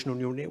convolutional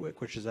neural network,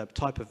 which is a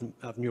type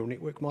of neural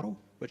network model,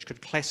 which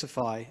could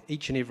classify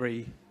each and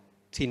every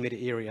 10-metre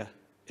area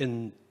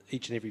in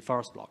each and every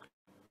forest block.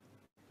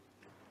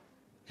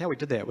 How we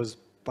did that was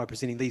by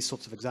presenting these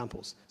sorts of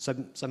examples. So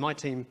my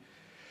team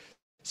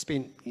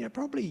spent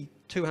probably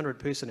 200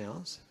 person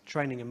hours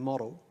training a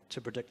model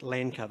to predict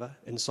land cover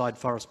inside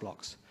forest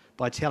blocks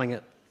by telling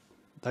it,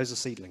 those are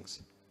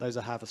seedlings, those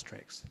are harvest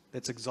tracks,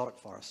 that's exotic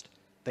forest,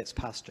 that's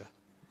pasture,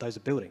 those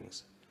are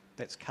buildings,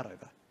 that's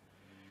cutover.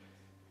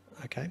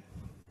 Okay.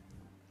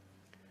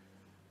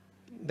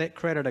 That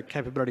created a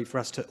capability for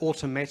us to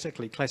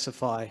automatically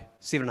classify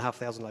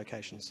 7,500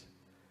 locations.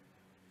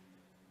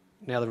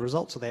 Now the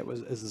results of that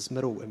is this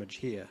middle image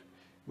here,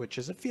 which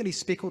is a fairly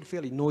speckled,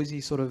 fairly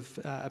noisy sort of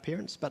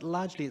appearance, but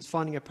largely it's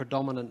finding a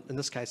predominant, in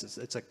this case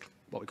it's a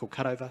what we call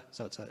cutover,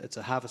 so it's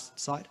a harvest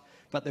site,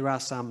 but there are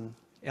some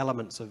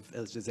elements of,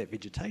 is that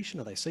vegetation,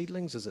 are they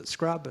seedlings, is it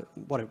scrub,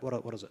 what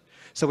is it?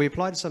 So we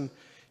applied some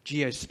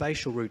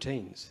geospatial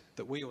routines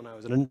that we all know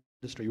as an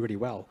industry really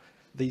well.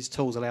 These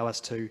tools allow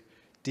us to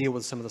deal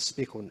with some of the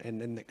speckle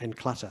and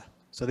clutter.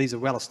 So these are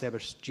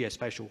well-established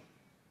geospatial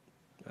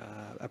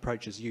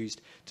approaches used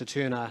to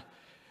turn a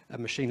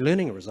machine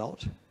learning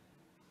result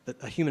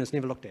that a human has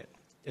never looked at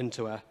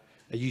into a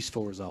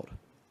useful result.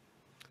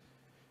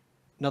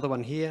 Another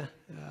one here,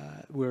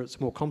 where it's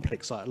more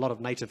complex site, a lot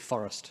of native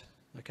forest.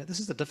 Okay, this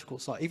is a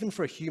difficult site, even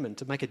for a human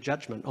to make a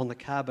judgment on the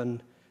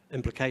carbon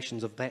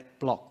implications of that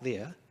block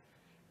there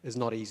is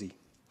not easy.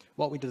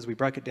 What we did is we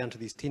broke it down to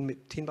these 10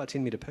 by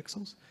 10 metre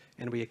pixels,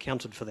 and we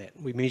accounted for that.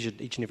 We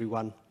measured each and every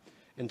one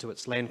into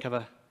its land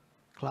cover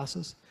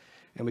classes,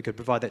 and we could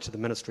provide that to the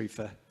ministry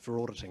for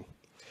auditing.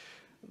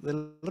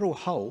 The little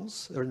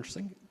holes are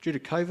interesting. Due to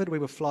COVID, we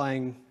were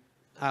flying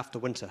after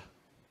winter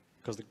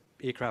because the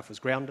aircraft was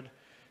grounded,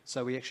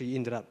 so we actually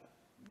ended up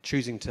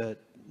choosing to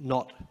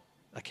not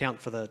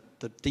account for the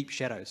deep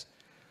shadows.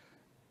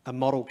 A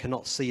model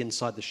cannot see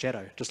inside the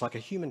shadow, just like a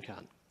human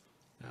can't.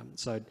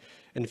 So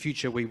in the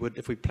future, we would,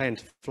 if we plan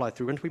to fly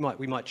through winter,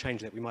 we might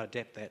change that. We might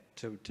adapt that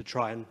to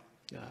try and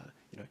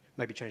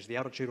maybe change the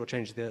altitude or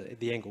change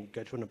the angle,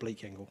 go to an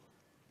oblique angle.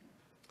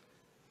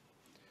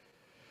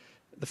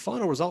 The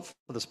final result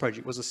for this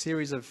project was a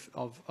series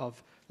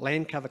of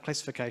land cover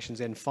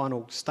classifications and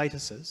final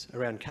statuses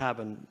around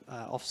carbon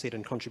offset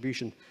and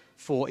contribution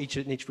for each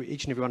and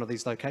every one of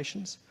these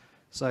locations.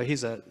 So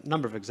here's a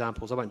number of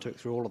examples. I won't talk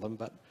through all of them,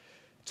 but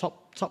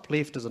top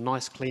left is a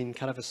nice clean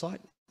cutover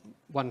site,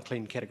 one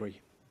clean category,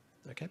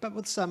 okay, but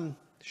with some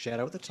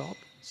shadow at the top,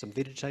 some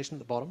vegetation at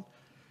the bottom.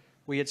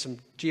 We had some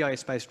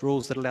GIS-based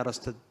rules that allowed us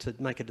to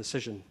make a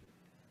decision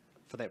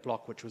for that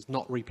block which was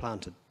not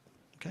replanted.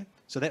 Okay,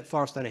 so that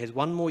forest owner has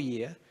 1 more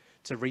year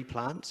to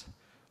replant,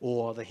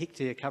 or the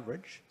hectare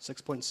coverage,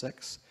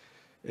 6.6,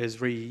 is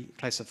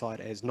reclassified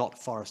as not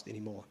forest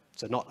anymore,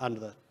 so not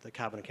under the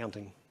carbon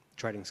accounting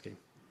trading scheme.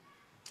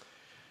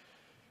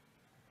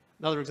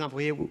 Another example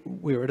here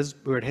where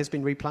it has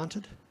been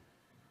replanted,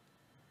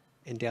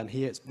 and down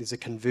here there's a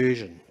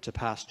conversion to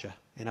pasture,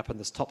 and up in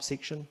this top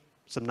section,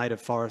 some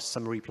native forest,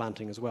 some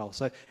replanting as well.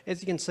 So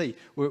as you can see,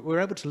 we're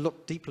able to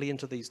look deeply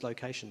into these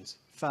locations,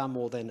 far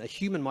more than a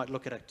human might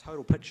look at a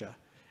total picture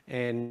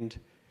and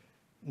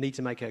need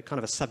to make a kind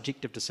of a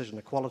subjective decision,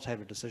 a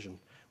qualitative decision.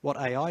 What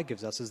AI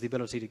gives us is the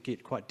ability to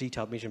get quite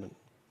detailed measurement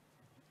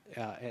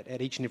at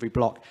each and every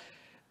block,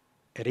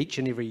 at each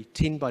and every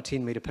 10 by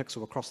 10 metre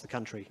pixel across the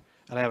country,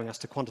 allowing us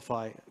to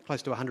quantify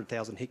close to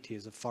 100,000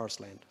 hectares of forest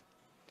land.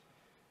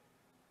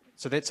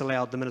 So that's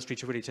allowed the ministry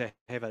to really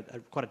have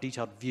quite a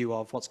detailed view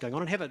of what's going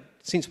on and have a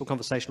sensible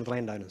conversation with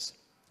landowners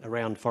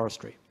around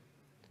forestry.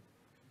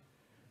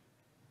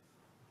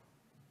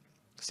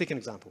 Second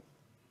example.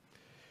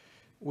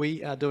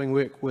 We are doing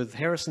work with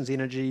Harrison's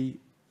Energy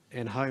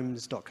and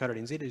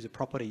homes.co.nz, who's a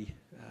property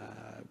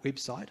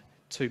website,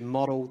 to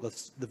model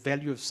the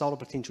value of solar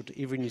potential to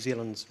every New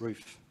Zealand's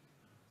roof.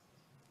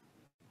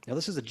 Now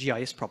this is a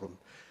GIS problem.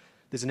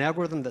 There's an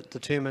algorithm that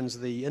determines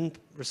the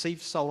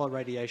received solar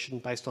radiation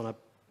based on a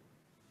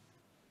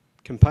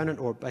component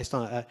or based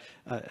on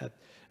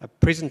a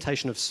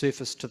presentation of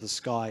surface to the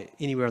sky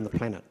anywhere on the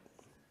planet.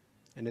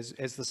 And as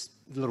this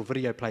little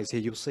video plays here,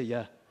 you'll see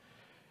a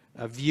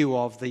view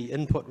of the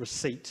input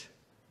receipt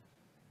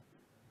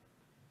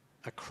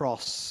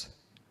across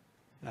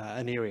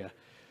an area.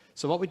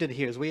 So what we did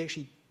here is we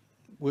actually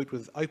worked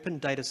with open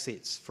data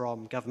sets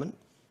from government.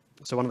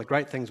 So one of the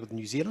great things with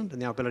New Zealand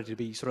and our ability to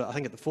be sort of, I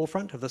think, at the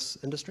forefront of this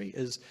industry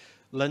is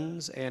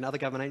LINZ and other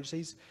government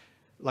agencies,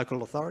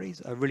 local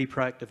authorities, are really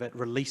proactive at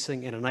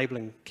releasing and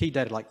enabling key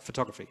data like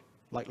photography,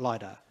 like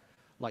LiDAR,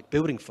 like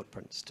building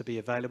footprints to be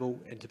available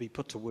and to be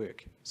put to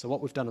work. So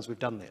what we've done is we've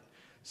done that.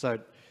 So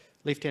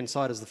left-hand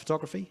side is the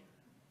photography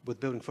with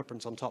building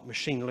footprints on top,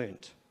 machine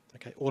learned,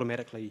 okay,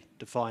 automatically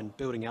defined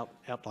building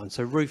outline,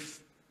 so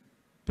roof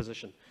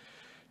position.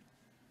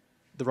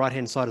 The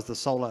right-hand side is the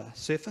solar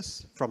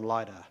surface from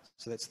LiDAR.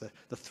 So that's the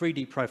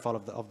 3D profile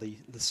of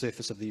the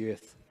surface of the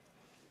Earth.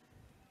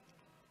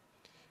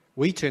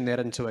 We turn that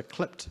into a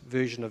clipped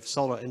version of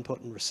solar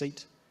input and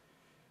receipt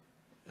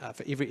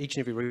for each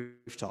and every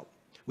rooftop.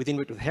 We then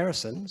worked with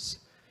Harrison's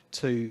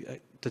to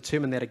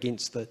determine that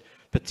against the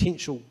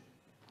potential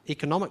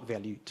economic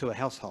value to a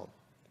household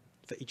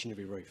for each and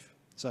every roof.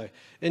 So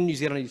in New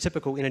Zealand, your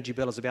typical energy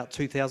bill is about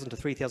 $2,000 to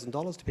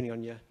 $3,000, depending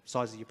on your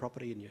size of your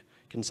property and your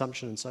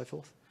consumption and so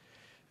forth.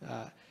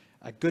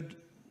 A good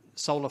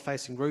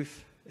solar-facing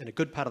roof in a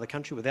good part of the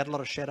country without a lot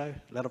of shadow,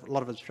 a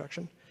lot of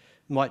obstruction,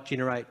 might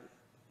generate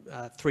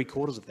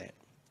 3/4 of that.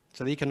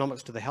 So the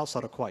economics to the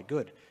household are quite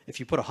good. If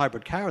you put a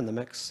hybrid car in the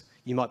mix,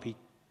 you might be,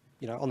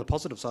 on the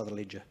positive side of the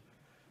ledger.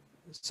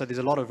 So there's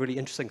a lot of really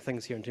interesting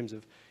things here in terms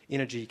of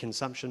energy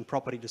consumption,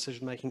 property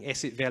decision-making,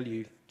 asset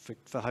value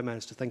for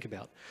homeowners to think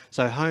about.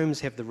 So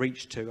homes have the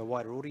reach to a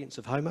wider audience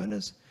of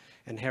homeowners,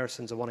 and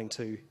Harrison's are wanting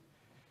to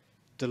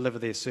deliver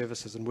their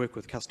services and work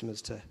with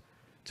customers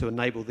to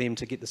enable them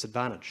to get this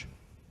advantage.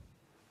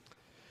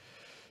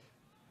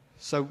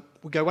 So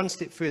we go one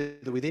step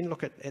further. We then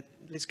look at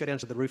let's go down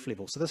to the roof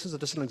level. So this is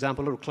just an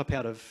example, a little clip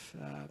out of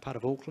part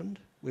of Auckland,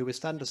 where we're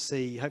starting to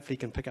see, hopefully you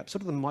can pick up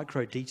sort of the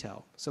micro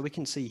detail. So we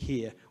can see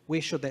here,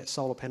 where should that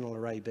solar panel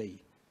array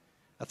be?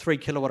 A 3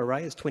 kilowatt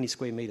array is 20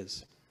 square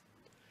meters.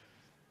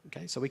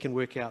 Okay, so we can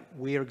work out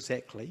where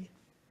exactly,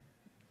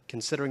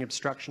 considering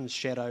obstructions,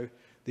 shadow,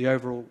 the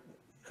overall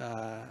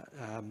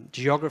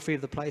geography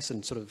of the place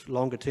and sort of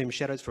longer term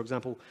shadows. For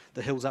example,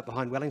 the hills up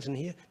behind Wellington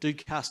here do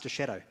cast a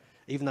shadow,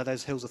 even though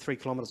those hills are 3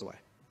 kilometres away.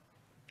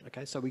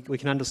 Okay, so we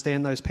can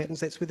understand those patterns.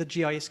 That's where the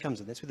GIS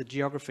comes in. That's where the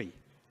geography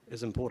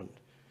is important.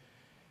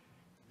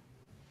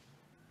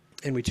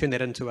 and we turn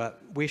that into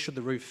where should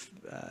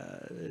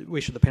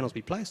the panels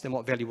be placed and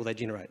what value will they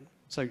generate.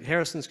 So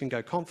Harrison's can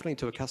go confidently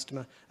to a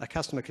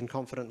customer can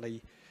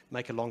confidently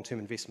make a long-term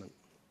investment.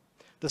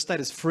 This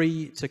data is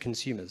free to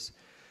consumers.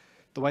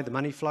 The way the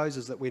money flows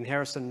is that when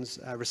Harrison's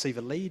receive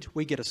a lead,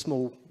 we get a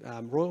small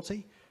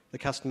royalty. The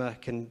customer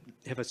can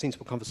have a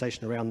sensible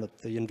conversation around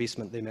the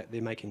investment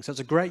they're making. So it's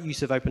a great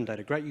use of open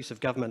data, great use of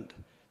government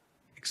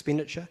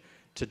expenditure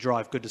to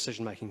drive good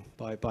decision making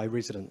by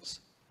residents.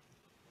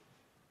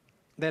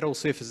 That all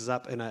surfaces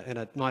up in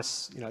a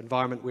nice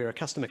environment where a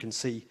customer can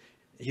see,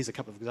 here's a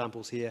couple of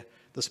examples here,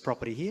 this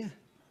property here,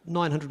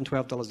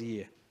 $912 a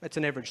year. That's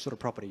an average sort of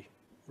property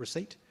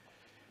receipt.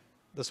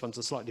 This one's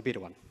a slightly better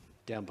one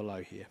down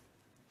below here.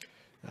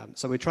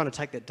 So we're trying to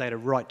take that data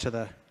right to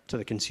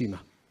the consumer.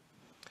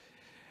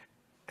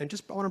 And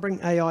I want to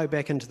bring AI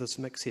back into this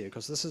mix here,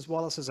 because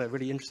while this is a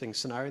really interesting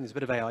scenario, and there's a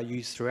bit of AI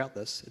used throughout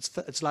this,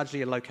 it's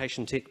largely a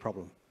LocationTech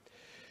problem.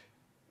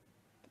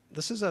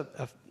 This is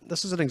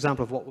an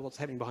example of what's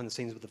happening behind the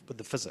scenes with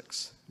the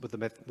physics, with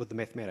the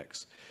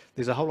mathematics.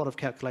 There's a whole lot of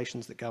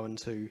calculations that go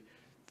into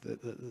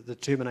the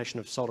determination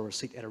of solar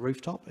receipt at a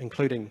rooftop,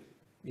 including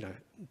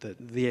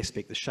the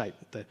aspect, the shape,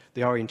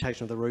 the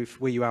orientation of the roof,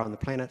 where you are on the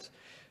planet,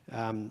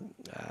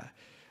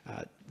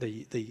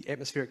 the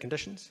atmospheric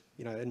conditions.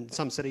 In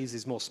some cities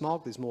there's more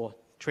smog, there's more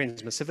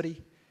transmissivity.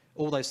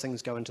 All those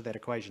things go into that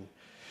equation.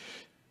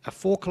 A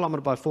 4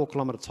 kilometre by 4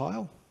 kilometre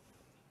tile,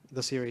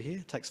 this area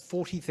here, takes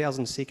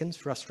 40,000 seconds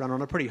for us to run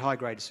on a pretty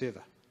high-grade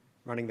server,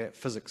 running that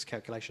physics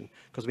calculation,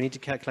 because we need to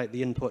calculate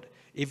the input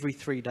every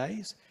 3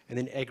 days and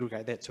then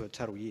aggregate that to a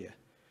total year.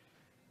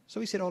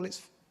 So we said,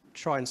 let's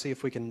try and see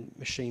if we can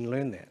machine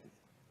learn that.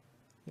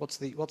 What's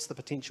the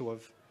potential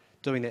of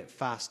doing that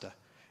faster,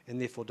 and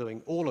therefore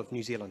doing all of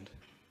New Zealand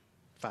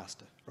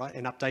faster, right?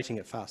 And updating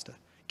it faster,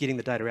 getting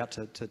the data out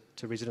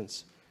to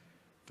residents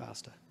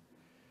faster.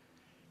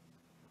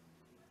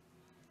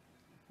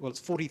 Well, it's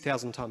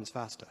 40,000 times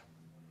faster.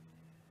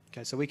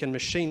 Okay, so we can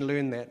machine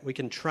learn that. We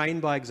can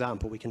train by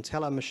example. We can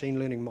tell our machine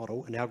learning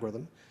model, an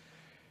algorithm,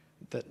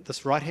 that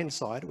this right-hand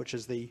side, which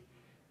is the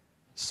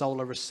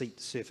solar receipt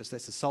surface,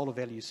 that's the solar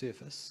value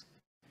surface.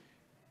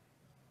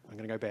 I'm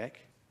going to go back.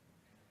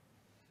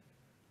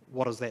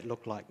 What does that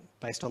look like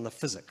based on the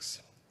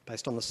physics,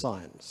 based on the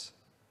science?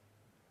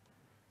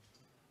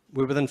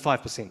 We're within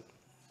 5%.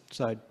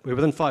 So we're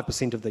within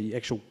 5% of the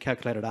actual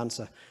calculated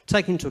answer,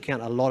 taking into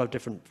account a lot of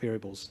different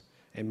variables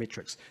and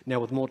metrics. Now,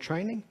 with more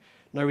training,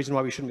 no reason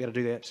why we shouldn't be able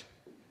to do that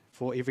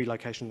for every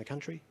location in the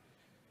country.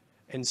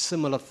 And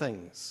similar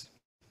things.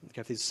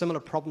 Okay, if there's similar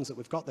problems that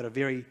we've got that are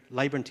very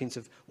labour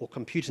intensive or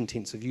compute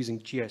intensive using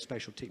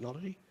geospatial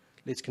technology,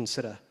 let's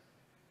consider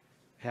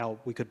how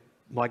we could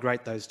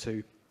migrate those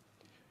to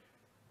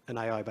an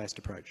AI-based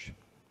approach.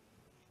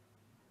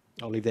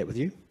 I'll leave that with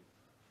you.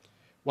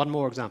 One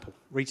more example,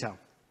 retail.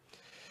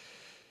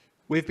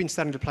 We've been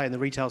starting to play in the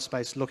retail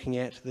space looking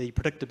at the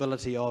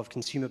predictability of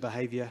consumer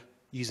behaviour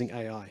using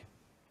AI.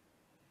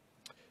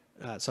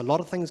 So a lot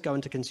of things go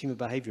into consumer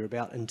behaviour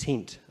about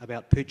intent,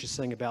 about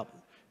purchasing, about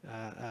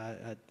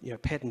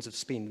patterns of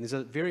spend. There's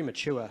a very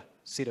mature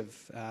set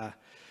of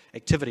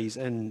activities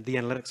in the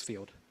analytics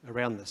field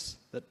around this,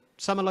 that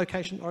some are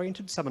location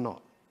oriented, some are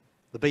not.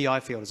 The BI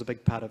field is a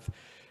big part of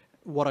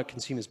what are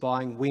consumers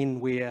buying,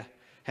 when, where,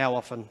 how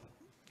often,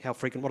 how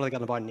frequent, what are they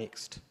going to buy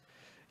next.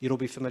 You'll all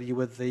be familiar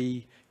with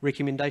the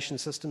recommendation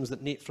systems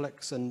that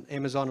Netflix and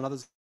Amazon and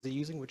others are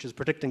using, which is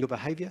predicting your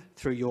behaviour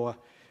through your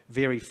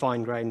very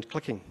fine-grained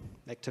clicking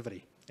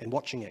activity and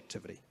watching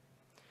activity.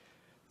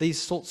 These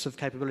sorts of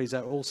capabilities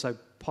are also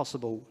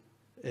possible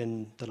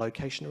in the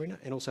location arena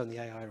and also in the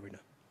AI arena.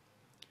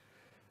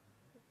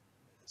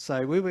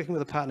 So we're working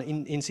with a partner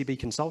in NCB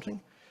Consulting,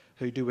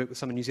 who do work with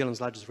some of New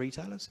Zealand's largest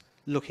retailers,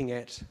 looking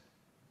at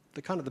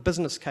the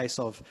business case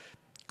of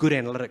good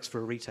analytics for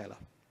a retailer.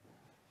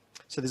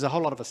 So there's a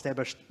whole lot of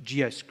established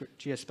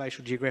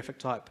geospatial, geographic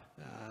type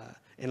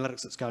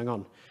analytics that's going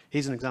on.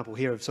 Here's an example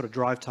here of sort of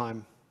drive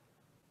time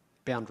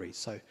boundaries.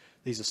 So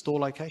these are store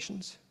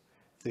locations,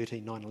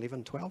 13, 9,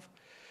 11, 12.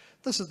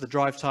 This is the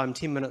drive time,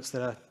 10 minutes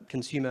that a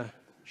consumer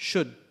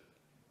should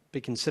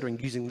be considering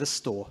using this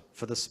store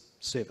for this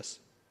service.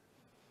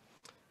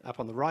 Up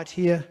on the right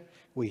here,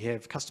 we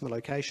have customer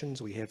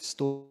locations, we have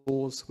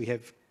stores, we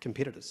have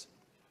competitors.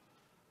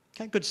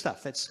 Okay, good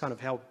stuff. That's kind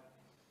of how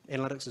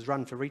analytics is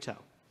run for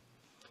retail.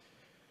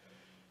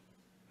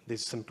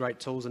 There's some great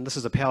tools, and this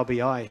is a Power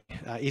BI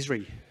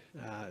Esri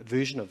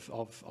version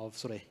of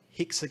sort of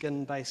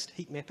hexagon-based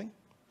heat mapping.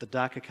 The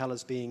darker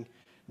colours being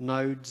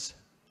nodes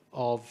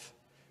of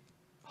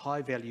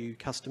high-value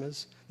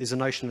customers. There's a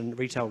notion in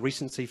retail,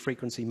 recency,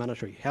 frequency,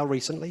 monetary. How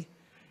recently,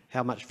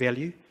 how much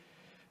value,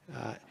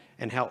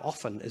 and how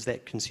often is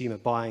that consumer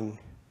buying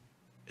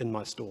in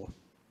my store?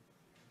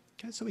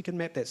 Okay, so we can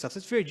map that stuff. So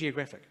it's very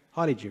geographic,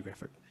 highly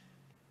geographic.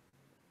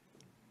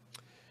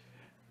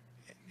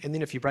 And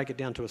then if you break it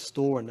down to a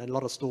store, and a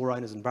lot of store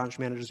owners and branch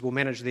managers will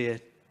manage their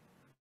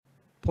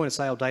point of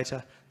sale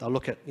data. They'll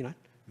look at,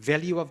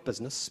 value of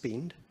business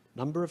spend,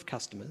 number of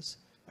customers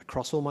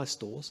across all my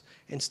stores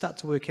and start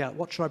to work out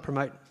what should I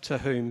promote to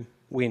whom,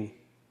 when,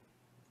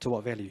 to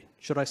what value.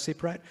 Should I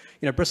separate?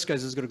 You know,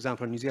 Briscoe's is a good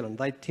example in New Zealand.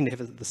 They tend to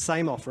have the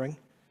same offering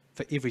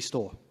for every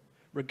store,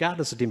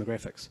 regardless of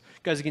demographics.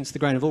 Goes against the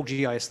grain of all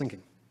GIS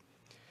thinking.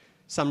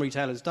 Some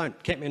retailers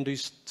don't. Kathmandu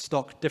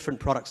stock different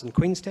products in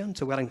Queenstown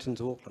to Wellington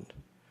to Auckland.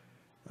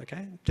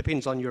 Okay,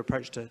 depends on your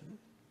approach to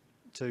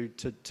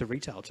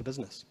retail, to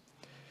business.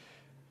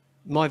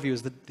 My view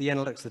is that the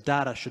analytics, the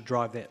data should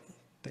drive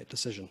that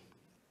decision,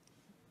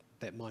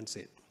 that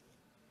mindset.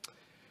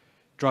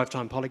 Drive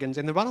time polygons.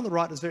 And the one on the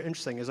right is very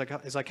interesting as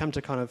I come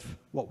to kind of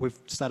what we've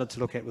started to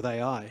look at with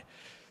AI.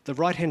 The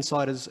right-hand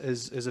side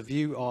is a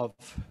view of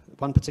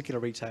one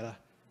particular retailer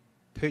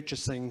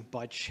purchasing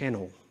by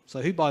channel.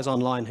 So who buys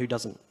online, who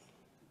doesn't?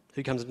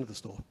 Who comes into the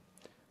store?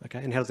 Okay,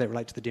 and how does that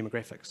relate to the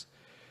demographics?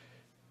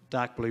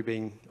 Dark blue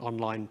being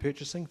online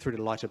purchasing through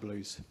to lighter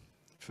blues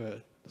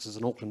this is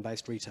an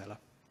Auckland-based retailer.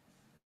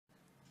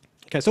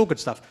 Okay, it's all good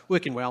stuff,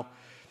 working well.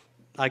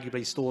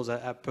 Arguably stores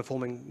are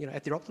performing, you know,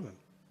 at their optimum,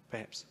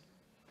 perhaps.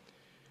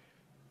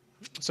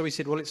 So we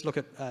said, well, let's look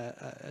at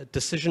a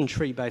decision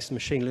tree-based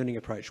machine learning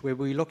approach where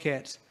we look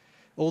at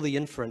all the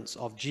inference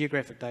of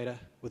geographic data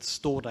with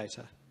store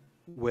data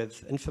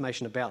with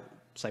information about,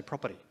 say,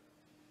 property.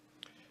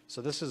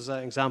 So this is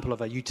an example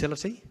of a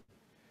utility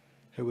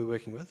who we're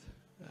working with.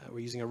 We're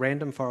using a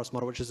random forest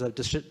model, which is a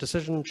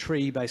decision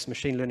tree-based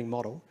machine learning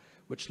model,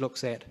 which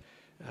looks at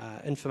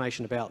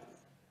information about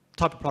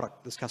type of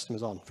product this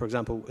customer's on. For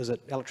example, is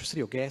it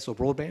electricity or gas or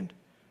broadband?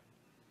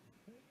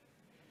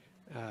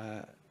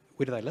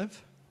 Where do they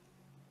live?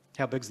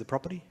 How big's the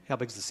property? How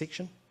big's the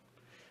section?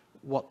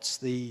 What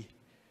do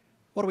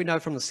we know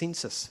from the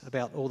census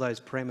about all those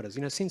parameters?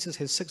 You know, census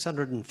has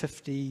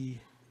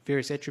 650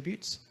 various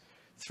attributes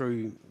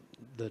through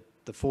the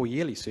 4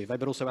 yearly survey,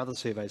 but also other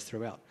surveys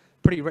throughout.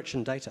 Pretty rich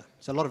in data.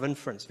 So a lot of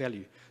inference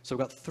value. So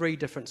we've got 3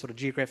 different sort of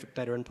geographic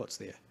data inputs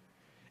there.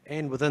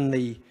 And within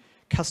the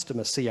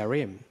customer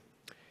CRM,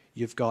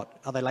 you've got,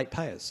 are they late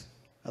payers?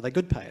 Are they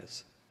good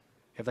payers?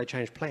 Have they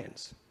changed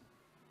plans?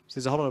 So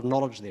there's a whole lot of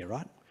knowledge there,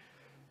 right?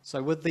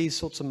 So with these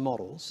sorts of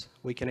models,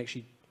 we can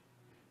actually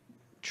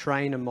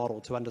train a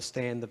model to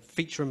understand the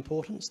feature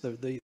importance,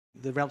 the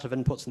relative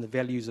inputs and the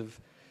values of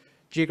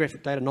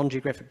geographic data,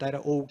 non-geographic data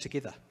all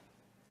together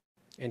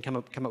and come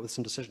up with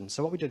some decisions.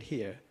 So what we did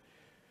here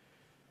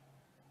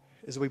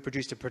is we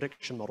produced a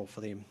prediction model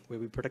for them where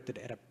we predicted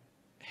at a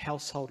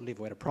household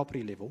level, at a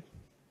property level,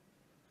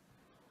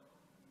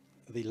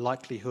 the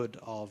likelihood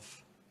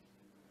of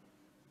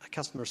a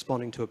customer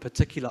responding to a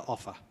particular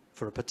offer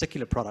for a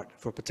particular product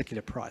for a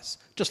particular price,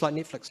 just like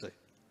Netflix do,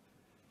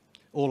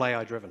 all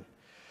AI driven.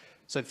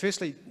 So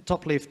firstly,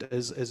 top left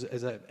is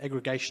an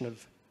aggregation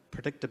of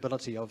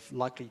predictability of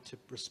likely to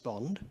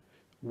respond,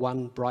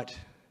 one bright,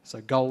 so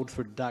gold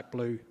through dark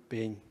blue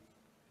being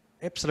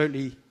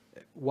absolutely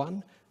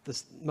one.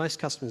 Most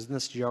customers in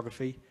this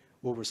geography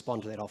will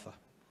respond to that offer.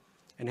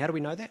 And how do we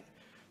know that?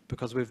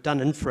 Because we've done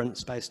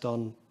inference based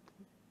on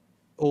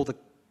all the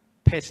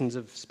patterns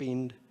of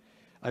spend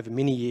over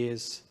many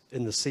years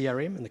in the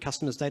CRM, in the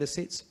customers' data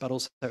sets, but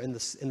also in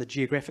the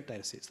geographic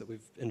data sets that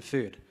we've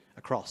inferred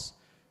across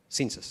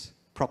census,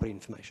 property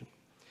information.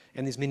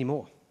 And there's many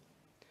more.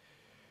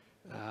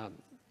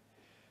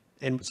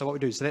 And so what we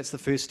do, so that's the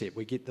first step.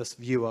 We get this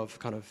view of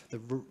kind of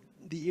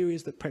the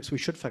areas that perhaps we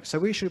should focus. So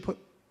where should we put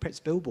perhaps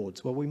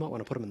billboards? Well, we might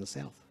want to put them in the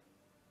south,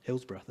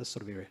 Hillsborough, this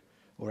sort of area,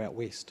 or out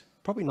west.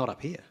 Probably not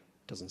up here,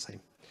 doesn't seem.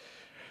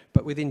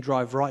 But we then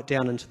drive right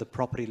down into the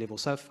property level.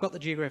 So if we've got the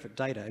geographic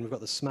data and we've got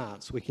the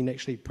smarts, we can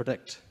actually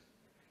predict.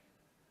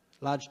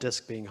 Large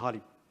disk being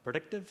highly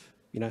predictive,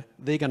 you know,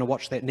 they're going to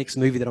watch that next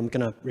movie that I'm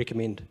going to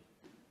recommend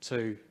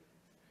to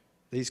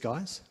these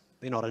guys.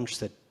 They're not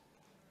interested.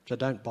 So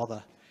don't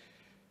bother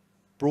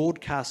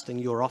broadcasting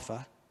your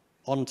offer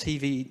on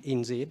TV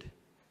NZ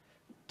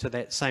to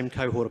that same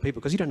cohort of people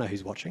because you don't know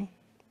who's watching,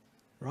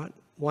 right?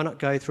 Why not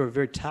go through a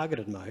very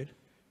targeted mode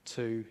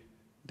to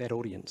that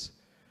audience?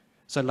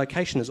 So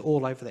location is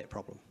all over that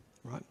problem,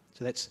 right?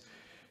 So that's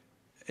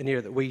an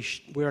area that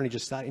we're only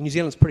just starting. New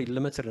Zealand's pretty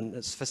limited in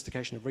its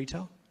sophistication of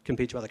retail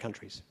compared to other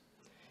countries.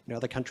 You know,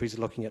 other countries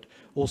are looking at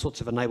all sorts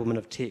of enablement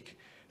of tech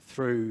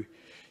through,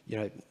 you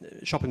know,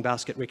 shopping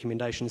basket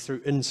recommendations,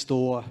 through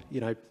in-store,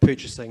 you know,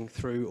 purchasing,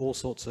 through all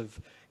sorts of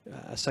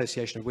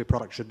association of where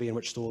products should be in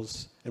which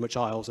stores, in which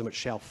aisles, in which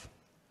shelf.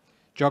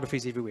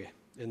 Geography's everywhere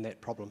in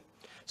that problem.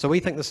 So we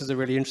think this is a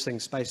really interesting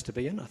space to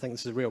be in. I think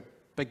this is a real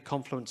big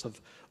confluence of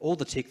all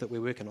the tech that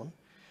we're working on,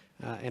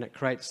 and it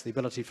creates the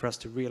ability for us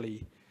to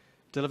really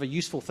deliver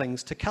useful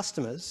things to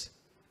customers,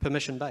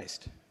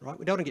 permission-based, right?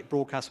 We don't want to get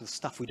broadcast with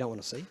stuff we don't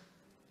want to see,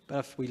 but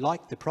if we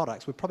like the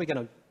products, we're probably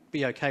going to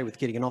be okay with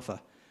getting an offer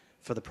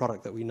for the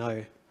product that we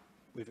know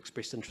we've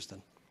expressed interest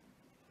in.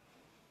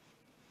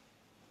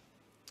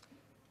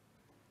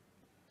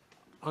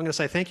 I'm going to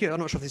say thank you. I'm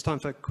not sure if there's time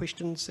for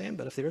questions, Sam,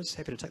 but if there is,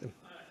 happy to take them.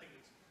 I think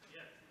it's,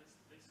 yeah, let's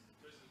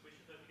go to the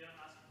question. But if you're going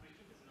to ask a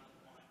question, there's another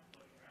mic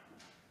floating around.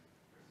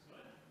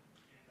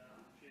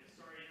 And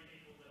sorry,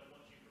 people that are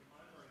watching from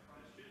home or in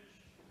Christchurch,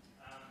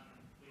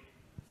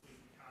 we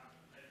can't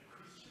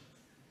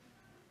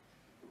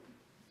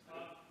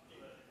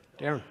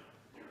Darren.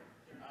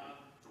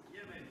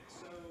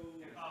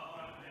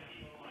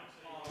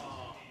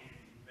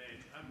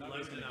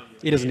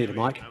 He doesn't need a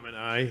mic. I'm an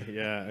I,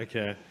 yeah,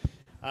 okay.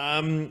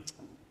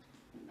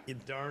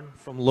 Darren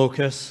from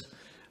Locus.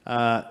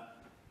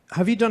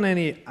 Have you done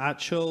any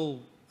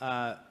actual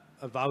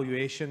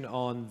evaluation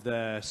on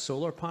the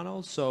solar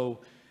panels? So,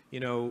 you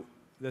know,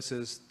 this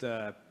is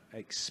the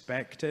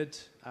expected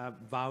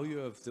value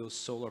of those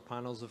solar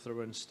panels if they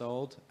were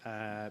installed,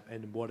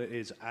 and what it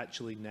is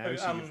actually now.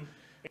 So you've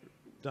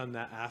done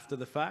that after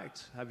the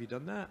fact. Have you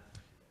done that?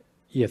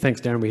 Yeah, thanks,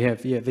 Darren. We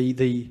have. Yeah,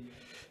 the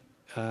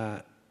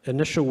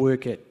initial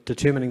work at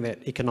determining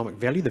that economic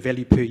value, the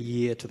value per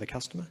year to the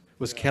customer,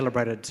 was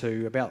calibrated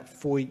to about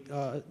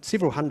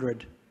several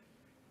hundred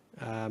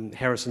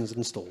Harrison's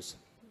installs.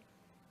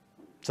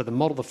 So the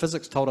model, the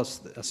physics told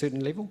us a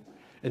certain level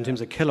in terms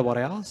of kilowatt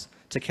hours.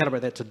 To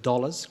calibrate that to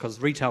dollars, because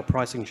retail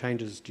pricing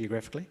changes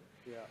geographically,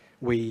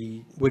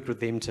 we worked with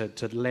them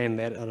to land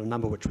that at a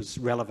number which was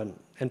relevant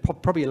and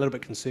probably a little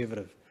bit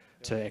conservative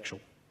to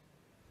actual.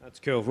 That's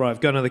cool. Right,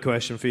 I've got another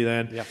question for you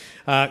then.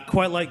 Yeah.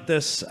 Quite like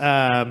this,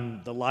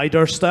 the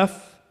LiDAR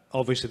stuff.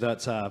 Obviously,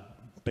 that's a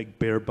big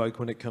bear bug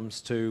when it comes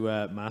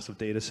to massive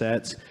data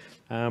sets.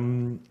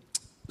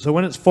 So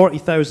when it's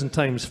 40,000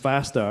 times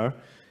faster,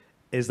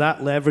 is that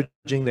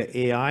leveraging the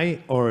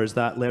AI or is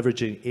that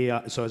leveraging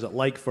AI? So is it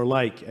like for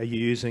like? Are you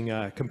using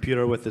a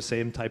computer with the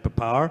same type of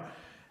power?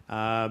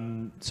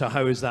 So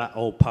how is that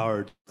all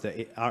powered?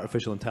 The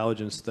artificial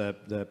intelligence,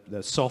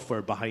 the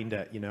software behind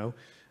it, you know?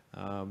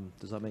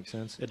 Does that make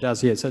sense? It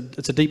does, yeah. So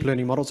it's a deep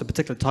learning model. It's a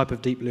particular type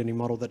of deep learning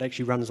model that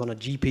actually runs on a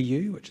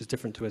GPU, which is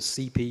different to a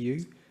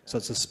CPU. So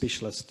it's a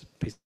specialist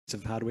piece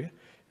of hardware.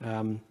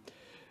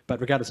 But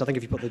regardless, I think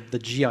if you put the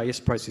GIS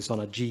process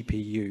on a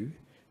GPU,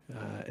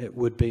 it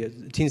would be,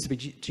 it tends to be,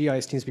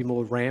 GIS tends to be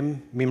more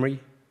RAM, memory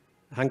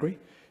hungry.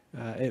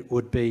 It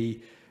would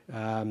be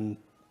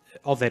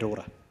of that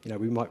order. You know,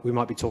 we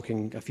might be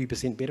talking a few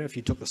percent better if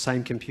you took the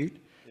same compute,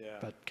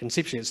 but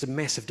conceptually it's a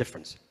massive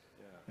difference.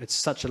 It's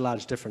such a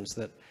large difference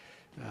that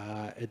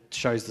it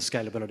shows the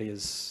scalability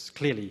is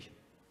clearly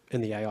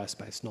in the AI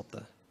space, not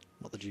the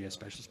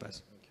geospatial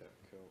space. Okay,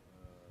 cool.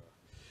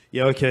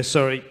 Yeah, okay,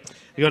 sorry.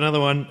 You got another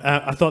one.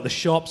 I thought the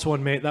shops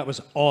one, mate, that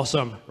was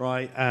awesome,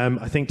 right?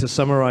 I think to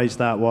summarize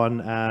that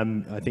one,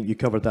 I think you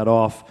covered that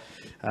off.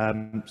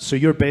 So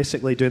you're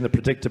basically doing the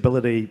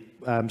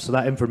predictability, so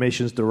that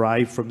information is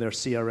derived from their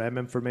CRM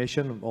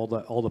information, all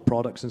the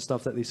products and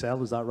stuff that they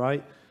sell, is that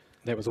right?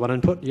 That was one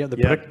input. Yeah,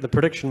 the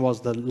prediction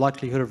was the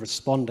likelihood of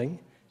responding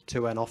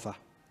to an offer,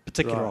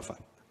 particular offer.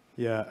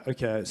 Yeah,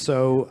 okay.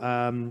 So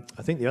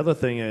I think the other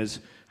thing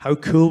is, how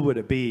cool would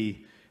it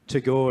be to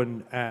go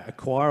and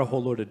acquire a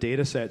whole load of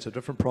data sets of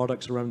different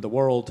products around the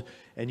world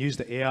and use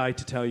the AI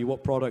to tell you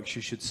what products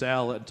you should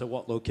sell and to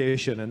what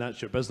location, and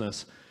that's your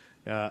business.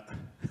 Yeah,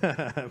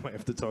 I might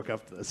have to talk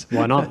after this.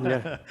 Why not?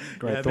 Yeah,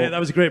 great thought. Mate, that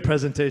was a great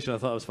presentation. I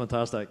thought it was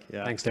fantastic.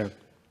 Yeah. Thanks, Darren.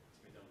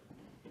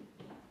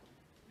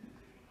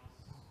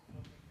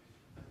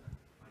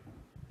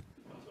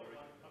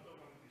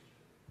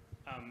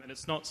 And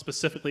it's not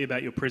specifically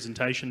about your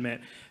presentation, Matt,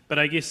 but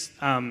I guess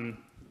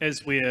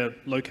as we're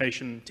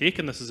LocationTech,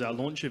 and this is our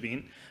launch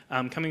event,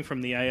 coming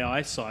from the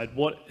AI side,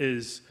 what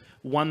is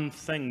one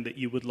thing that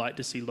you would like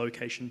to see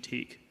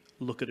LocationTech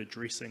look at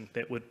addressing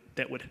that would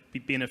be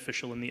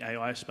beneficial in the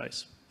AI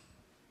space?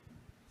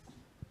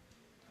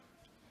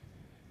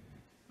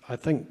 I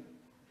think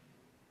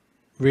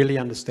really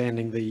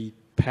understanding the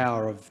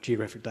power of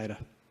geographic data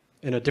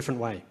in a different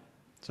way.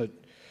 So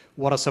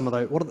what are some of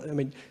those, I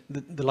mean,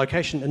 the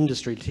location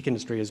industry, the tech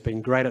industry has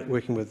been great at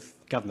working with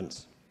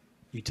governments,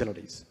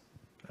 utilities,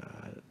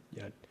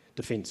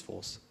 defence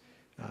force,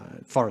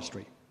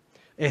 forestry,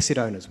 asset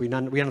owners. We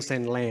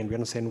understand land, we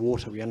understand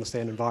water, we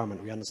understand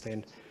environment, we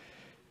understand,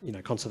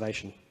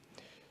 conservation.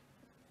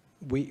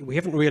 We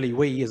haven't really,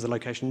 we as the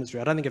location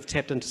industry, I don't think have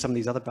tapped into some of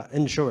these other,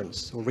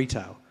 insurance or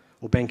retail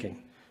or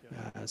banking.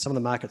 Some of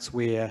the markets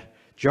where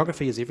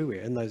geography is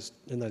everywhere in those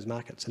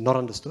markets and not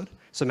understood.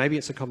 So maybe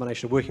it's a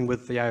combination of working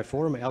with the AO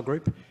Forum, our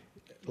group,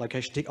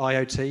 LocationTech,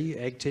 IoT,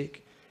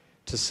 AgTech,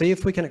 to see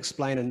if we can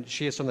explain and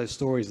share some of those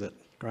stories that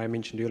Graeme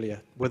mentioned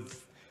earlier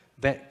with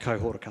that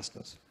cohort of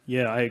customers.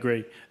 Yeah, I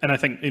agree. And I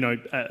think,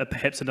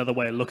 perhaps another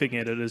way of looking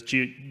at it is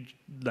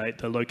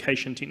the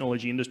location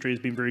technology industry has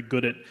been very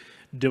good at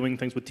doing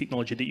things with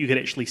technology that you could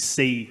actually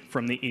see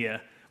from the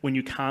air. When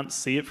you can't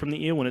see it from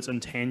the air, when it's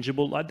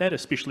intangible like that,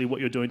 especially what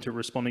you're doing to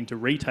responding to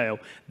retail,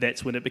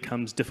 that's when it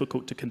becomes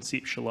difficult to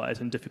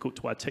conceptualize and difficult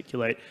to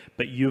articulate.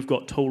 But you've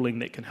got tooling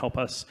that can help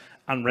us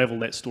unravel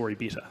that story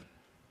better.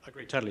 I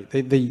agree,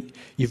 totally.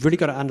 You've really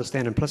got to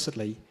understand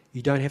implicitly,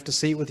 you don't have to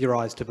see it with your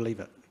eyes to believe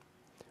it.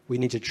 We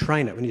need to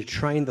train it. We need to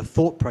train the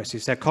thought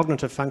process, our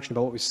cognitive function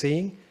about what we're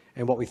seeing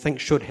and what we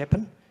think should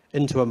happen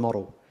into a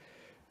model.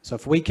 So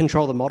if we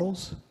control the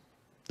models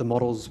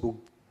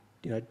will,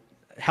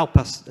 help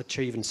us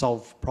achieve and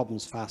solve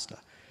problems faster.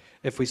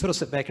 If we sort of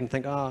sit back and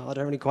think, I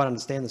don't really quite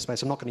understand the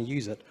space, I'm not going to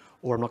use it,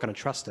 or I'm not going to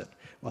trust it,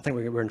 well, I think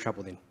we're in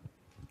trouble then.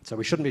 So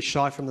we shouldn't be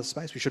shy from the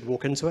space. We should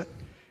walk into it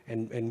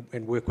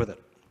and work with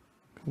it.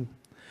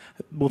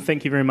 Well,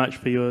 thank you very much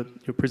for your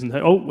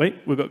presentation. Oh, wait,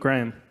 we've got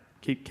Graeme.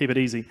 Keep it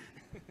easy.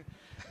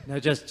 No,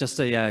 just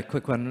a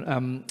quick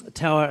one.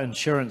 Tower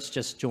Insurance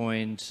just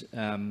joined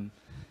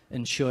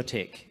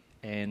InsurTech,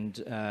 and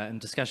in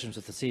discussions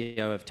with the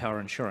CEO of Tower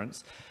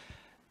Insurance,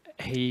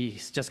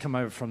 he's just come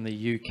over from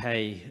the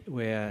UK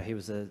where he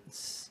was a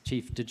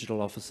chief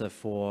digital officer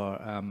for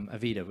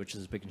Avida, which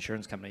is a big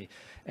insurance company,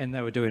 and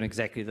they were doing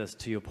exactly this,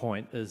 to your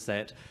point, is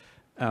that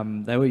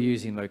they were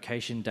using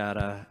location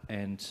data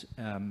and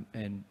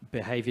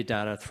behavior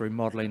data through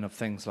modeling of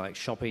things like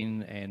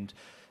shopping and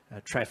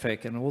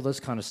traffic and all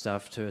this kind of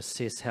stuff to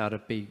assess how to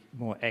be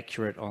more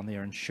accurate on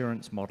their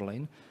insurance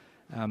modeling.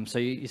 So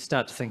you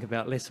start to think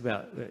about less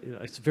about,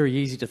 it's very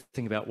easy to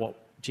think about what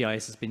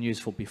GIS has been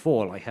used for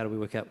before, like how do we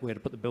work out where to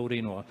put the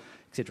building, or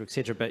et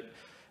cetera, but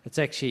it's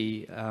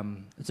actually,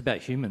 it's about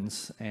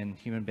humans and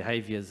human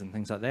behaviors and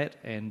things like that,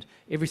 and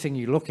everything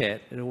you look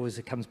at, it always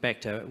comes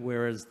back to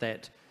where is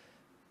that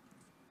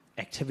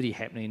activity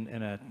happening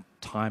in a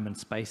time and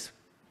space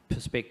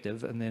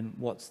perspective, and then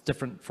what's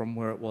different from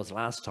where it was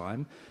last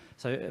time.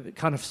 So it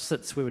kind of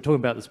sits, we were talking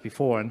about this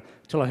before, and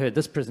until I heard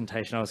this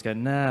presentation, I was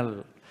going,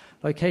 nah,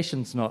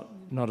 location's not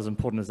as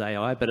important as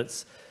AI,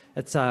 but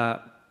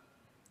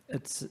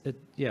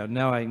yeah,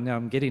 now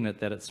I'm getting it,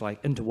 that it's like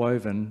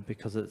interwoven,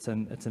 because it's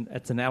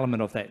an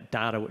element of that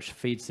data which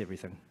feeds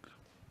everything.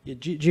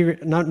 Yeah,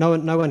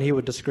 no one here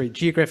would disagree.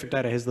 Geographic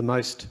data has the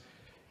most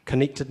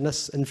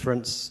connectedness,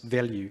 inference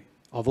value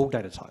of all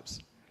data types.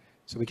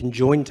 So we can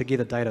join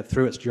together data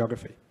through its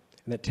geography,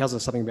 and that tells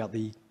us something about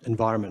the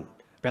environment,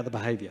 about the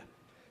behavior.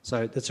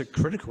 So that's a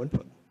critical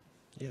input.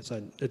 Yeah,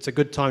 so it's a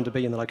good time to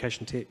be in the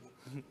location tech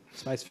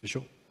space for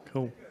sure.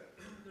 Cool.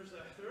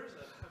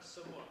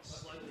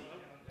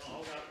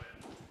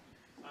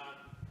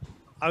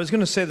 I was going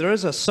to say there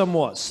is a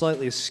somewhat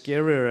slightly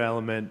scarier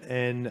element,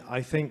 and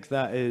I think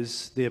that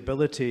is the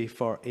ability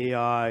for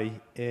AI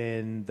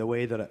in the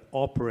way that it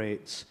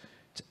operates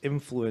to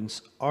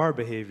influence our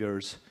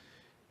behaviors.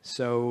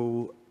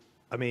 So,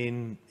 I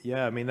mean,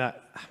 yeah, I mean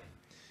that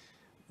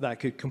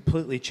could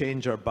completely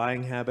change our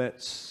buying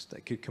habits.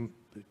 That could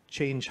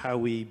change how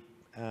we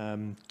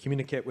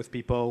communicate with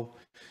people.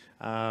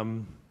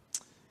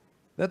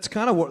 That's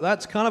kind of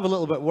a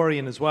little bit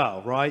worrying as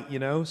well, right? You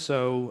know,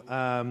 so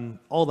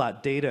all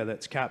that data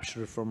that's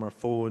captured from our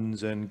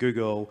phones and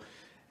Google,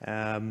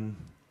 I'm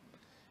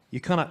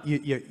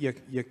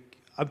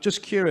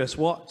just curious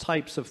what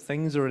types of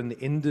things are in the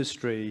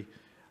industry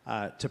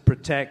to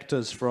protect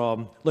us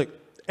from. Look,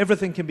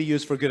 everything can be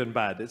used for good and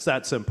bad. It's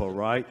that simple,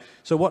 right?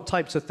 So what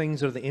types of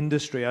things are the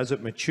industry, as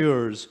it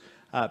matures,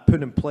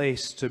 put in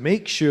place to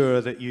make sure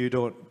that you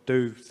don't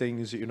do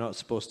things that you're not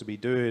supposed to be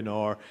doing,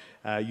 or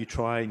you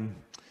try and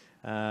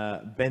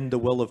bend the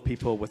will of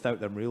people without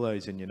them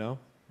realizing, you know?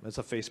 That's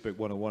a Facebook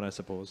 101, I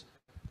suppose.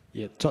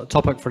 Yeah,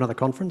 topic for another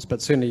conference,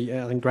 but certainly,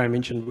 I think Graeme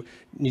mentioned,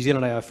 New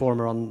Zealand AI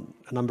Forum are on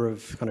a number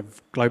of kind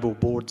of global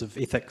boards of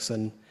ethics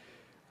and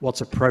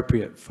what's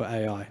appropriate for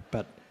AI,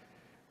 but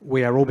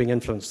we are all being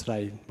influenced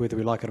today, whether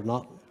we like it or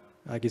not.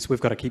 I guess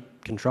we've got to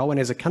keep control, and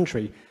as a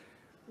country,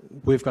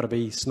 we've got to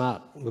be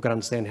smart. We've got to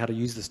understand how to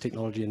use this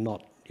technology and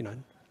not, you know,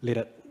 let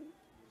it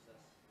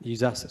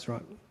use us. That's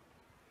right.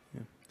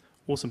 Yeah.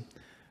 Awesome.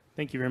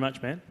 Thank you very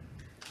much, Matt.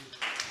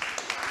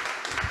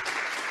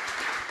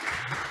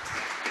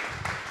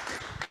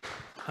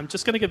 I'm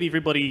just going to give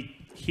everybody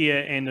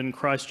here and in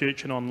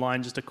Christchurch and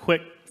online just a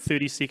quick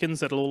 30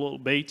 seconds. That'll all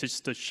be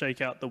just to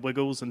shake out the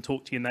wiggles and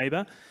talk to your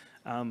neighbour.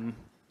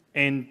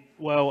 And,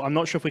 well, I'm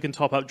not sure if we can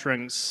top up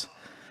drinks.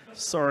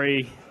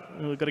 Sorry,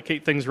 we've got to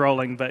keep things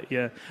rolling, but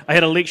yeah. I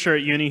had a lecturer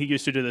at uni who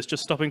used to do this.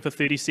 Just stopping for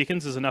 30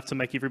 seconds is enough to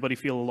make everybody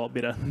feel a lot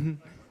better.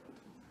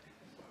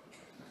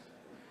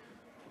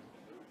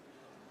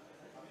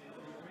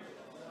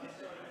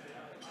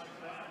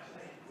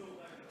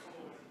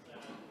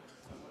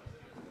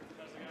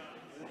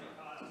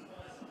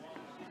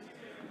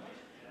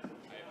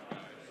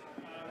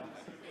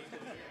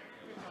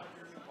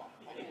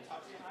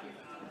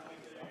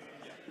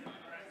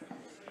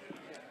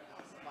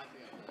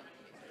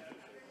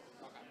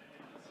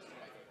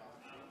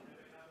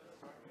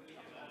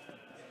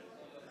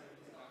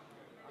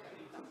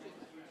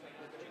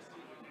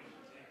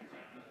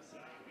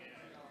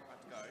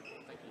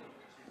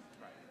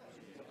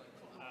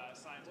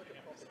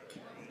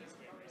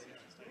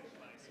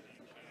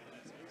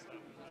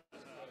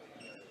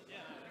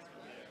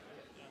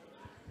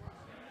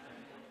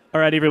 All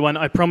right, everyone,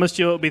 I promised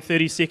you it'll be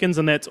 30 seconds,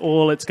 and that's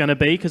all it's going to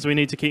be because we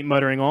need to keep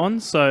motoring on.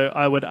 So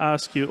I would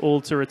ask you all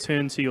to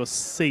return to your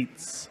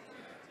seats.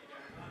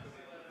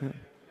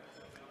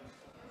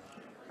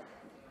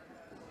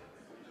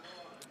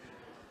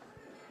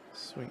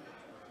 Sweet.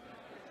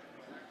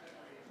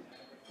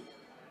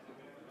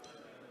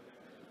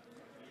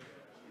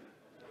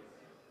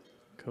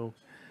 Cool.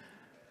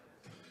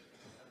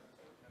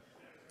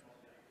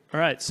 All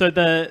right, so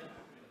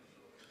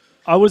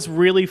I was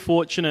really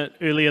fortunate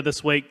earlier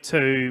this week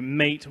to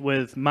meet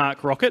with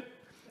Mark Rocket,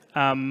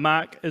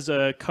 Mark is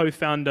a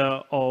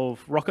co-founder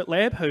of Rocket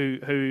Lab,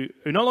 who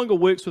no longer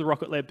works with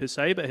Rocket Lab per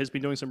se, but has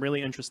been doing some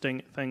really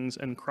interesting things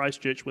in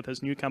Christchurch with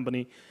his new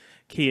company,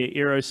 Kia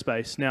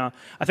Aerospace. Now,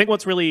 I think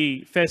what's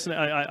really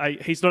fascinating,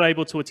 he's not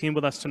able to attend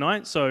with us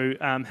tonight, so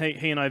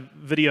he and I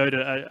videoed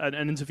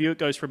an interview. It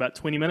goes for about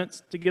 20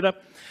 minutes together.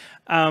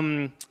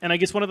 And I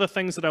guess one of the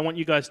things that I want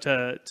you guys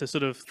to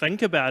sort of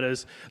think about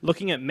is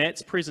looking at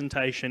Matt's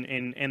presentation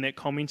and that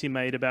comment he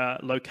made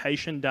about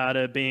location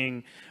data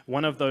being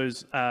one of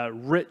those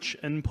rich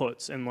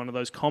inputs and one of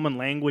those common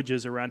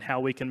languages around how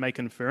we can make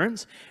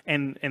inference,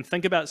 and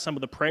think about some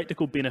of the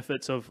practical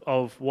benefits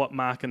of what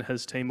Mark and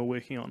his team are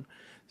working on.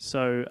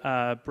 So,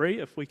 Bree,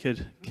 if we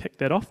could kick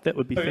that off, that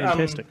would be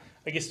fantastic.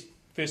 I guess,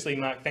 firstly,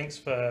 Mark, thanks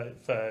for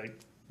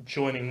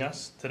joining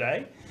us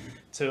today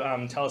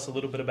to tell us a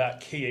little bit about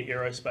Kia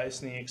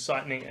Aerospace and the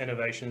exciting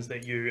innovations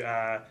that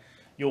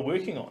you're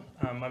working on.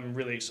 I'm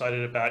really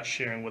excited about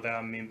sharing with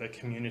our member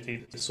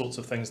community the sorts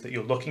of things that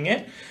you're looking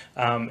at,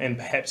 and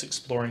perhaps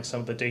exploring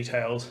some of the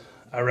details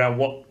around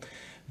what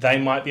they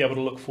might be able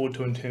to look forward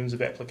to in terms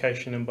of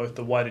application in both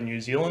the wider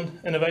New Zealand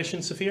innovation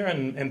sphere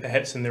and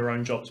perhaps in their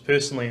own jobs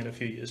personally in a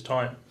few years'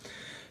 time.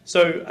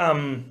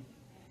 So,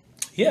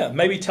 yeah,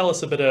 maybe tell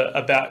us a bit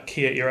about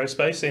Kia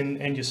Aerospace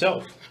and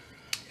yourself.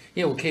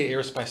 Yeah, well, Kia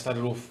Aerospace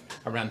started off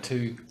around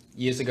 2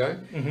 years ago,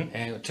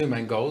 and two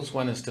main goals.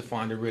 One is to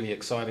find a really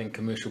exciting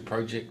commercial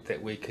project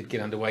that we could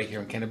get underway here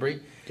in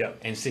Canterbury,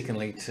 and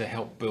secondly, to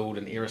help build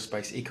an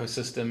aerospace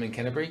ecosystem in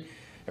Canterbury.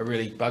 It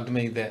really bugged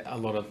me that a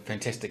lot of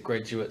fantastic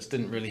graduates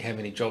didn't really have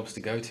any jobs to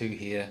go to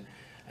here,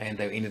 and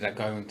they ended up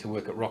going to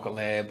work at Rocket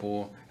Lab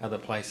or other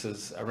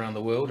places around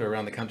the world or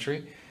around the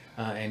country,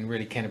 and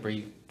really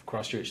Canterbury,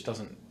 Christchurch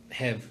doesn't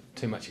have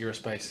too much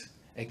aerospace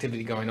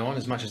activity going on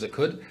as much as it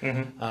could.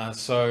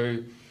 So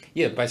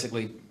yeah,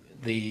 basically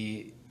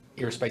the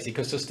aerospace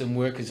ecosystem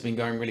work has been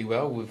going really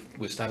well.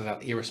 We've started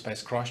up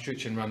Aerospace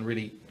Christchurch and run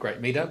really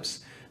great meetups.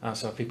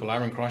 So if people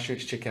are in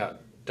Christchurch, check out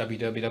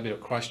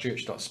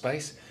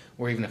www.christchurch.space,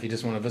 or even if you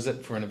just want to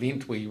visit for an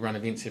event, we run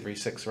events every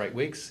 6 or 8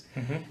 weeks.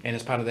 And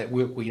as part of that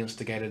work, we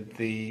instigated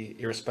the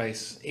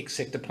Aerospace X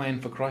Sector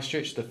Plan for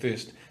Christchurch, the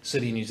first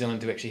city in New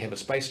Zealand to actually have a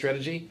space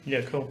strategy.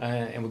 Yeah, cool.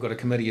 And we've got a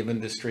committee of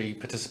industry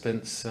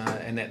participants,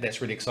 and that's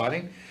really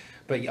exciting.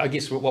 But I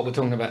guess what we're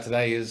talking about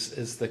today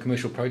is the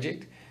commercial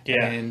project.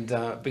 Yeah. And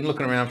been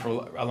looking around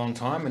for a long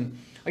time. And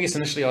I guess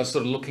initially I was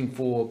sort of looking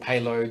for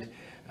payload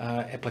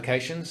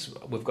applications.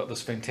 We've got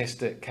this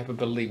fantastic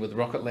capability with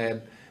Rocket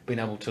Lab, being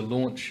able to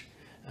launch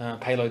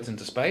payloads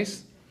into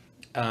space,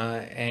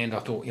 and I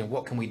thought,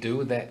 what can we do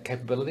with that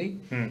capability?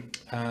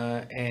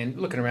 And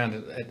looking around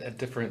at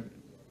different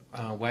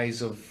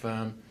ways of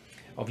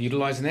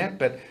utilizing that,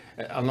 but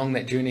along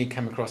that journey,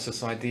 came across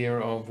this idea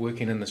of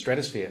working in the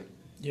stratosphere.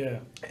 Yeah.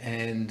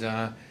 And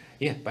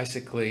yeah,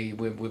 basically,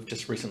 we've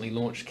just recently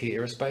launched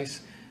Kia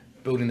Aerospace,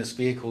 building this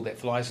vehicle that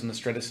flies in the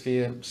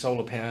stratosphere,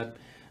 solar powered,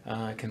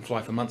 can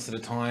fly for months at a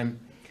time.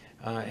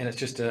 And it's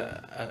just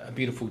a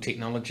beautiful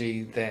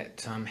technology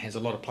that has a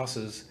lot of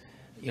pluses.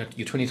 You're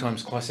 20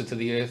 times closer to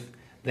the Earth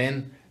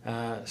than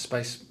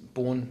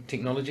space-borne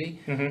technology,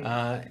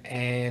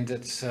 and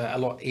it's a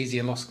lot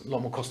easier and a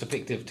lot more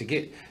cost-effective to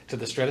get to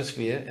the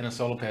stratosphere in a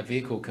solar-powered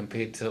vehicle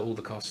compared to all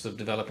the costs of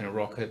developing a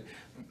rocket,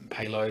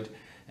 payload,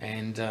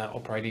 and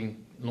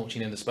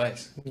launching into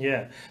space.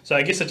 Yeah, so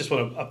I guess I just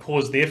want to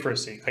pause there for a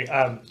sec,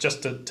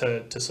 just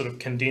to sort of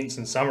condense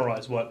and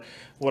summarize what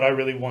I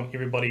really want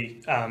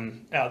everybody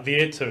out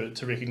there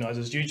to recognize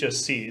is you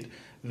just said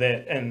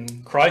that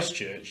in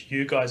Christchurch,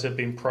 you guys have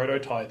been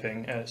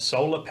prototyping a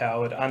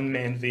solar-powered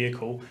unmanned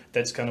vehicle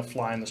that's going to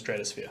fly in the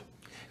stratosphere.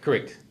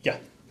 Correct. Yeah.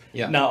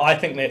 Yeah. Now, I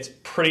think that's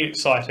pretty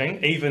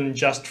exciting, even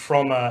just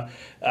from a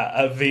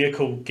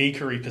vehicle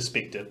geekery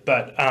perspective,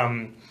 but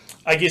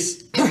I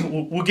guess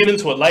we'll get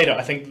into it later.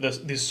 I think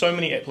there's so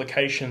many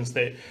applications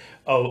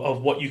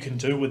of what you can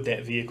do with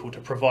that vehicle to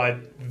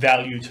provide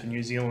value to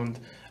New Zealand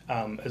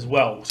as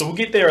well. So we'll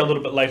get there a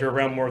little bit later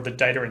around more of the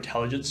data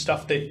intelligence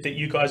stuff that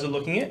you guys are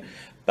looking at.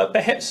 But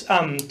perhaps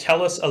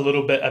tell us a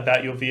little bit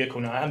about your vehicle.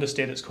 Now, I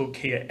understand it's called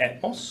Kia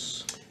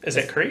Atmos. Is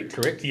that correct?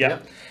 Correct. Yeah.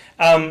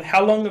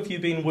 How long have you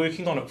been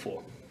working on it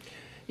for?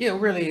 Yeah,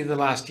 really the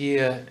last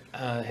year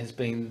has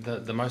been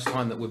the most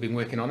time that we've been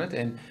working on it,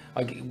 and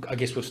I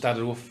guess we've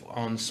started off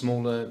on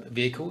smaller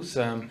vehicles,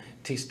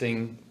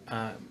 testing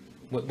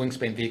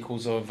wingspan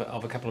vehicles of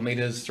a couple of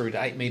meters through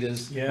to 8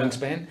 meters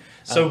wingspan.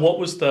 So what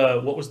was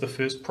the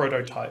first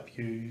prototype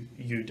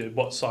you did?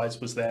 What size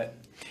was that?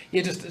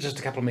 Yeah, just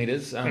a couple of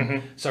meters.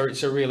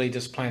 So really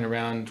just playing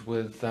around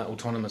with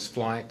autonomous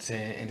flight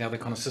and other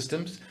kind of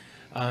systems.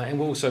 And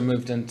we also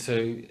moved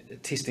into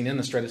testing in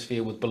the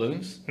stratosphere with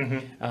balloons.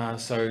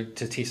 So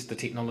to test the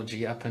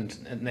technology up in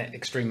that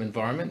extreme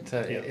environment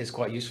is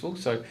quite useful.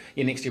 So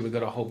next year we've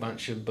got a whole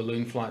bunch of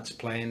balloon flights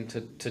planned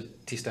to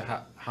test the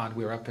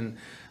hardware up in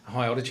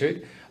high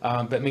altitude.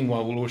 But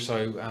meanwhile, we're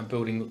also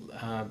building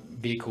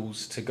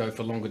vehicles to go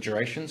for longer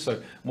duration.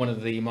 So one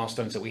of the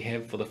milestones that we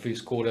have for the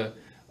first quarter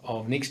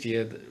of next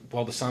year,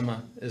 while the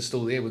summer is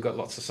still there, we've got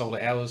lots of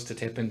solar hours to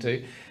tap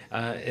into,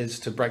 is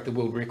to break the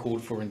world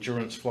record for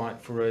endurance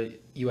flight for a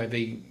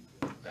UAV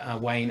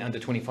weighing under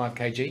 25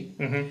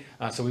 kg.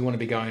 So we want to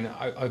be going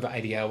over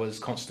 80 hours,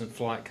 constant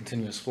flight,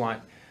 continuous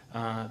flight,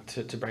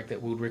 to break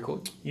that world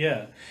record.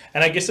 Yeah,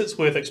 and I guess it's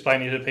worth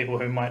explaining to people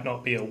who might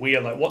not be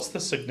aware, like what's the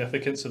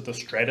significance of the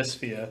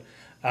stratosphere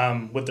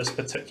with this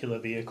particular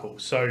vehicle.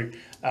 So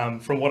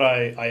from what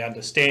I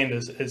understand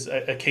is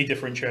a key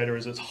differentiator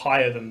is it's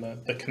higher than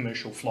the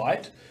commercial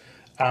flight,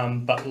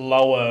 but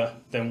lower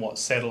than what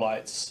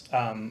satellites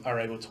are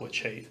able to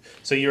achieve.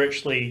 So you're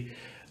actually,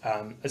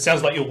 it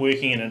sounds like you're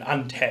working in an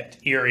untapped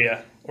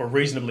area or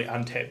reasonably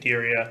untapped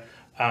area,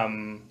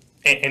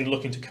 and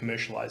looking to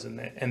commercialise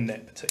in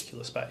that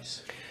particular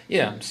space.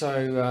 Yeah,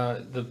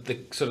 so the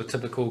sort of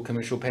typical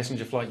commercial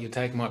passenger flight you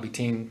take might be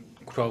 10,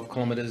 12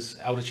 kilometres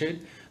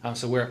altitude.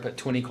 So we're up at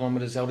 20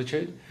 kilometres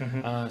altitude.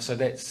 So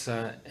that's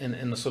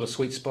in the sort of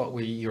sweet spot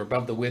where you're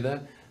above the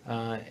weather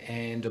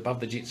and above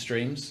the jet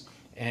streams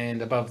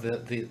and above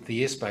the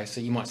airspace.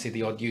 So you might see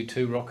the odd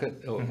U2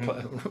 rocket or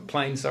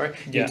plane,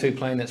 U2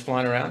 plane that's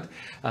flying around,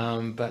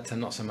 but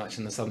not so much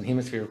in the southern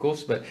hemisphere, of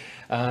course. But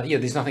yeah,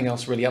 there's nothing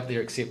else really up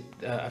there except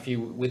a few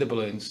weather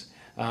balloons.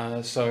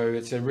 So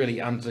it's a really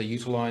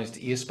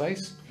underutilised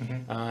airspace,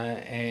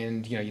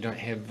 and you don't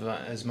have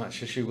as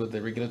much issue with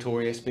the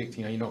regulatory aspect.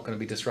 You're not going to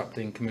be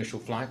disrupting commercial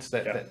flights,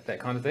 that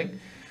kind of thing.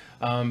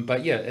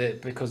 But yeah,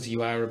 because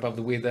you are above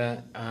the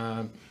weather,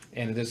 and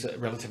it is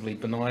relatively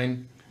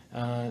benign,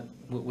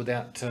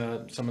 without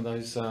some of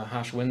those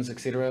harsh winds,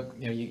 etc.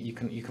 You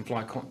can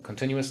fly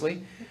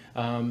continuously.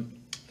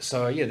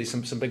 So yeah, there's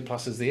some big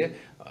pluses there.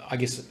 I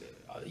guess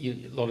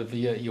a lot of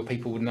your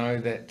people would know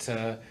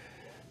that.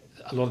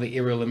 A lot of the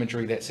aerial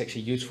imagery that's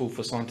actually useful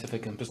for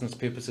scientific and business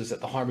purposes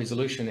at the high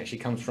resolution actually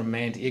comes from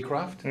manned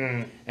aircraft,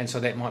 and so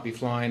that might be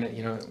flying at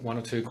 1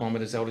 or 2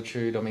 kilometres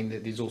altitude. I mean,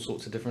 there's all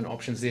sorts of different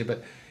options there,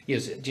 but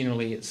yes,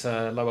 generally it's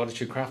low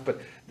altitude craft,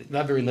 but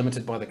they're very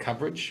limited by the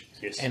coverage,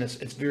 and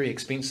it's very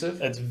expensive.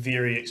 It's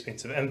very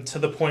expensive, and to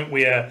the point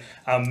where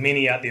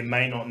many out there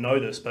may not know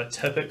this, but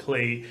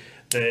typically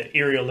the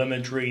aerial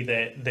imagery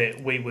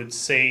that we would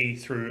see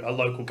through a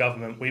local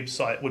government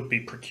website would be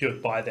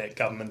procured by that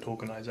government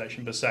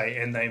organisation per se,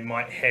 and they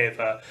might have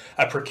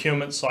a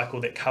procurement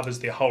cycle that covers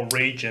their whole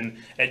region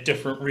at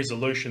different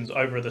resolutions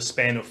over the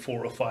span of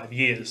 4 or 5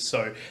 years.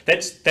 So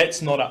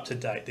that's not up to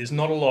date. There's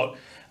not a lot.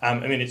 I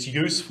mean, it's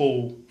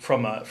useful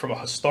from a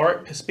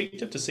historic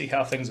perspective to see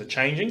how things are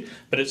changing,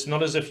 but it's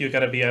not as if you're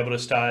going to be able to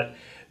start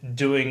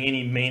doing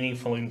any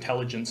meaningful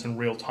intelligence in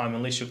real time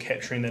unless you're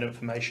capturing that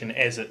information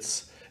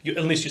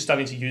unless you're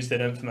starting to use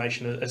that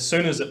information as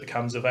soon as it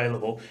becomes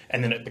available,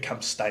 and then it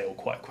becomes stale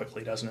quite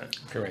quickly, doesn't it?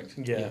 Correct.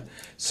 Yeah.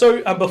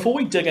 So before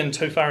we dig in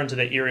too far into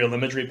the aerial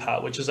imagery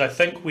part, which is I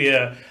think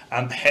where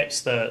perhaps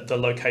the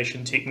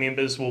LocationTech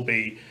members will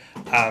be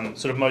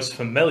sort of most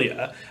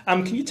familiar,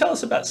 can you tell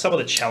us about some of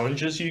the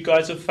challenges you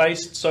guys have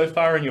faced so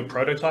far in your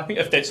prototyping,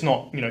 if that's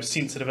not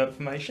sensitive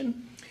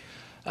information?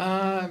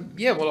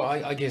 Yeah, well,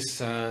 I guess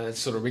it's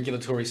sort of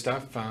regulatory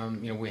stuff.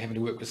 We're having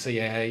to work with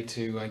CAA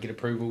to get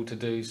approval to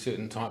do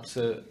certain types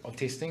of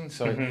testing.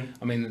 So,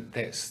 I mean,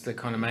 that's the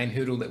kind of main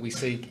hurdle that we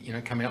see,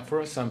 coming up for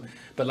us.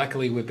 But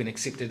luckily, we've been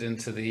accepted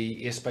into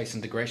the airspace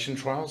integration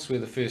trials. We're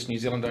the first New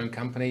Zealand-owned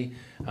company,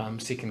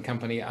 second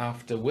company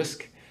after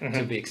Whisk,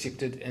 to be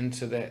accepted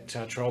into that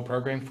trial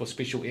program for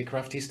special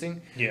aircraft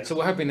testing. Yeah. So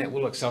we're hoping that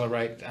will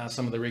accelerate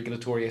some of the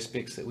regulatory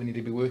aspects that we need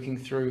to be working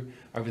through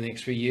over the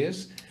next few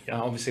years.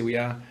 Obviously, we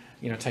are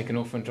taken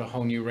off into a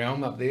whole new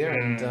realm up there,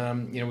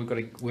 and we've got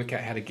to work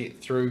out how to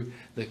get through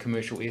the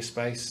commercial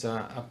airspace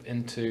up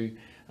into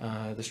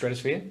the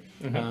stratosphere.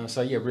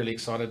 So yeah, really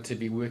excited to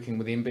be working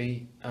with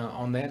MB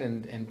on that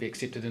and be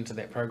accepted into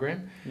that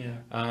program.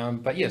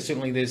 But yeah,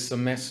 certainly there's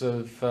some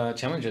massive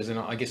challenges, and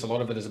I guess a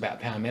lot of it is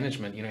about power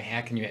management.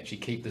 How can you actually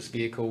keep this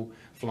vehicle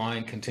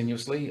flying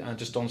continuously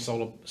just on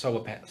solar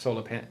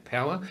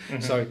power?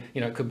 So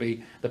it could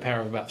be the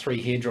power of about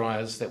 3 hair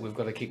dryers that we've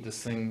got to keep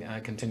this thing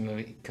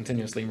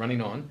continuously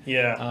running on.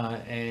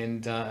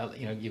 And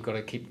you've got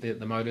to keep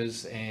the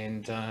motors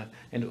and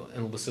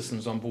all the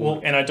systems on board.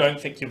 Well, and I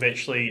don't think you've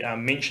actually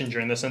mentioned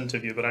during this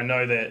interview, but I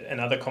know that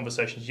in other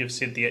conversations you've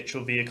said the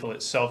actual vehicle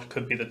itself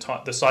could be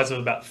the size of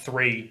about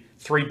three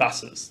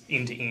buses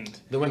end to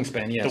end. The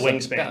wingspan, yeah. The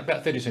wingspan.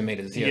 About 32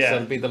 metres, yeah. So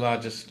it'd be the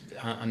largest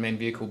unmanned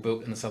vehicle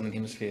built in the southern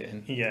hemisphere.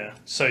 Yeah.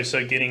 So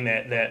getting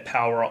that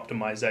power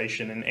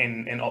optimization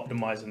and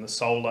optimizing the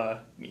solar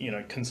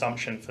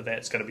consumption for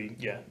that's going to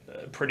be a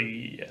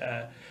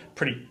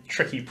pretty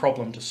tricky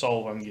problem to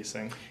solve, I'm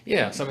guessing.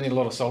 Yeah. So we need a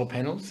lot of solar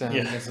panels.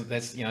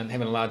 That's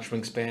having a large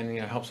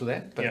wingspan helps with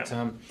that. But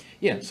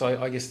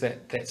so I guess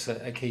that's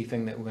a key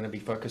thing that we're going to be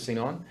focusing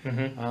on,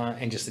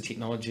 and just the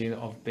technology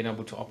of being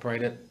able to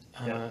operate it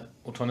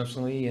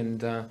autonomously and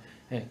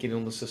getting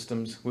all the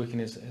systems working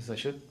as they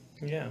should.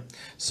 Yeah.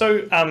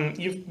 So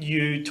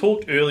you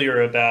talked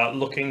earlier about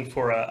looking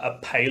for a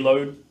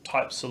payload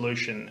type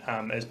solution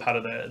as part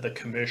of the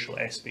commercial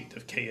aspect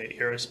of Kia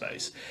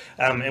Aerospace.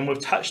 And we've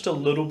touched a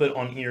little bit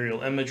on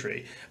aerial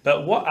imagery,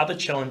 but what other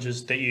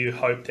challenges do you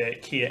hope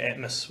that Kia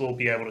Atmos will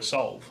be able to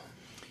solve?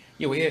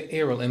 Yeah, well,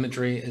 aerial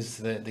imagery is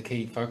the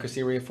key focus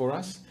area for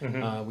us.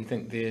 We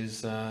think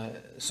there's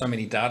so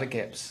many data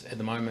gaps at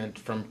the moment,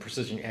 from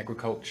precision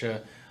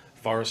agriculture,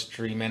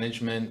 forestry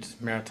management,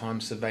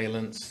 maritime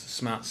surveillance,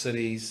 smart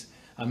cities,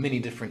 many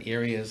different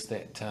areas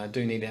that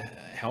do need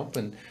help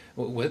and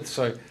with.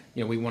 So,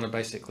 we want to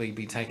basically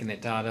be taking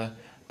that data,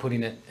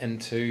 putting it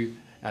into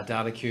our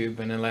data cube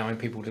and allowing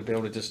people to be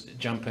able to just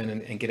jump in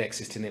and get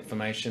access to the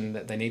information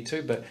that they need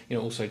to, but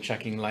also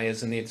chucking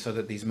layers in there so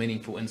that there's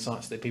meaningful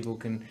insights that people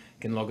can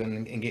log in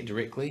and get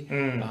directly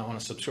on a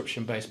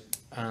subscription-based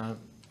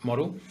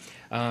model.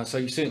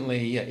 So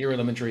certainly, aerial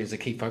imagery is a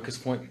key focus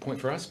point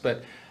for us,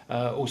 but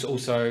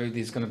also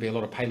there's going to be a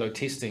lot of payload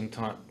testing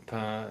type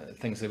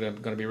things that are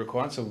going to be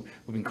required. So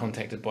we've been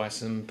contacted by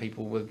some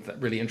people with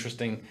really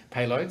interesting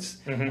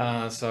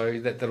payloads. So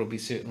that'll be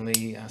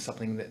certainly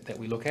something that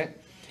we look at.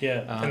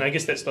 Yeah, and I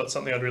guess that's not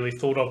something I'd really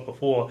thought of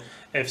before.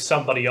 If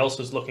somebody else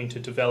is looking to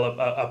develop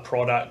a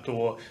product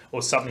or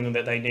something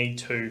that they need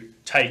to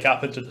take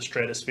up into the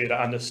stratosphere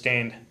to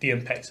understand the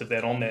impacts of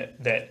that on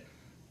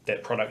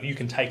that product, you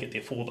can take it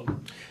there for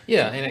them.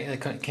 Yeah, and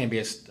it can be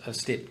a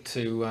step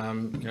to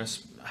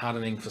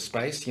hardening for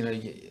space.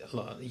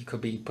 You could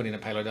be putting a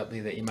payload up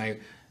there that you may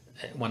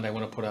one day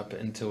want to put up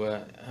into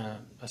a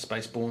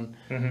spaceborne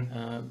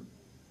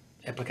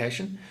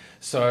application.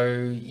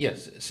 So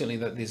yes, certainly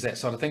there's that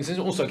side of things. There's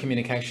also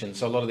communication.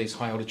 So a lot of these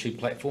high altitude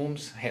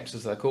platforms, HAPS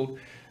as they're called,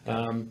 a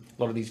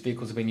lot of these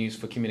vehicles have been used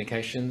for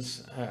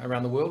communications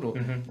around the world, or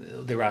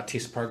there are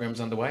test programs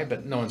underway,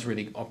 but no one's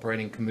really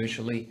operating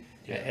commercially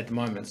at the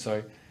moment.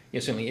 So yeah,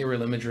 certainly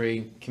aerial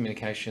imagery,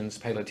 communications,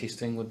 payload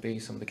testing would be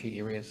some of the key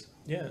areas.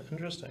 Yeah,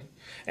 interesting.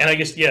 And I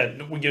guess,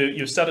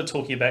 you've started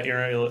talking about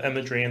aerial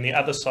imagery, and the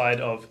other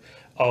side of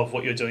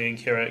what you're doing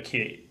in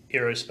Kia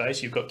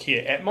Aerospace, you've got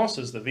Kia Atmos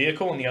as the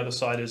vehicle, and the other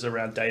side is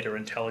around data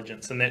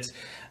intelligence. And that's,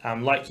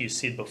 like you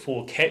said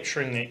before,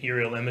 capturing that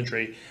aerial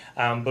imagery,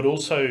 but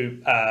also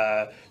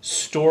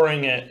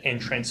storing it and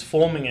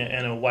transforming it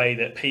in a way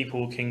that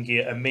people can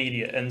get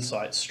immediate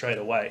insights straight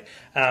away.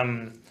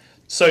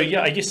 So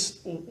yeah, I guess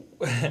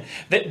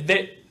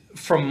that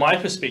from my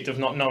perspective,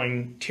 not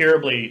knowing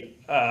terribly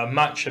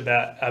much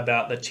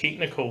about the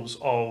technicals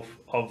of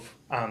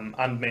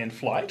unmanned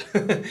flight,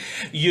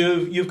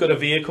 you've got a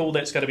vehicle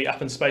that's going to be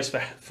up in space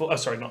up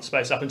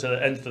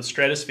into the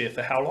stratosphere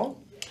for how long?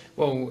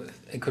 Well,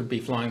 it could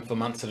be flying for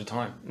months at a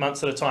time.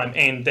 Months at a time,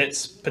 and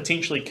that's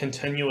potentially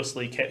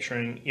continuously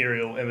capturing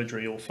aerial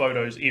imagery or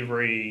photos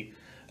every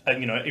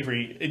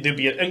there'll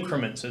be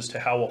increments as to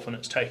how often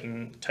it's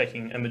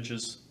taking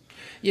images.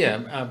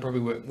 Yeah, probably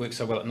works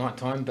so well at night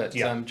time, but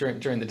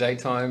during the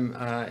daytime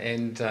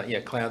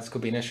clouds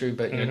could be an issue.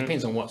 But it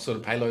depends on what sort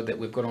of payload that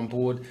we've got on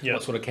board,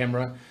 what sort of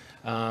camera.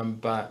 I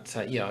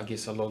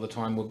guess a lot of the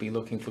time we'll be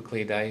looking for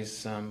clear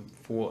days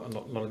for a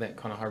lot of that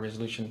kind of high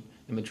resolution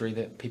imagery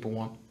that people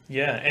want.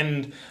 Yeah,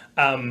 and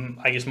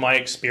I guess my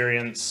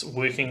experience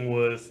working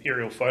with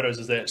aerial photos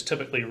is that it's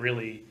typically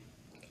really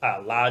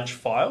large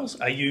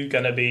files. Are you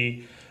going to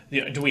be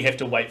do we have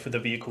to wait for the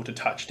vehicle to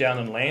touch down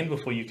and land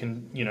before you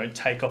can,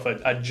 take off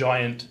a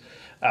giant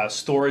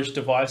storage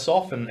device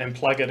off and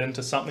plug it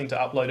into something to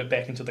upload it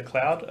back into the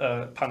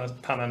cloud?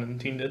 Pun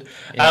unintended.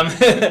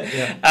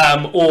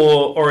 Yeah.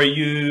 Or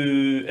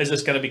is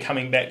this going to be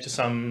coming back to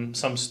some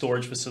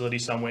storage facility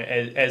somewhere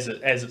as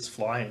it's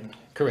flying?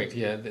 Correct.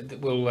 Yeah,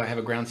 we'll have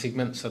a ground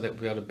segment so that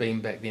we'll be able to beam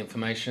back the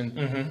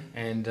information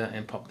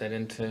and pop that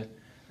into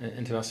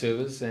our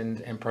servers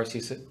and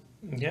process it.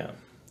 Yeah.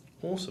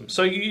 Awesome.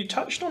 So you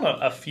touched on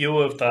a few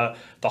of the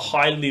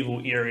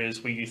high-level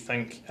areas where you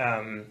think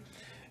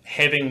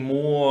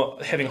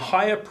having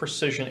higher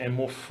precision and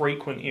more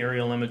frequent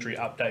aerial imagery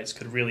updates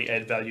could really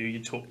add value.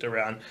 You talked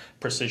around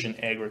precision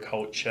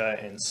agriculture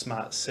and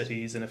smart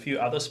cities and a few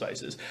other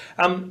spaces.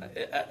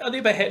 Are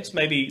there perhaps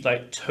maybe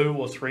like 2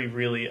 or 3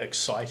 really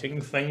exciting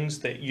things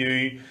that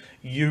you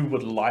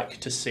would like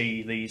to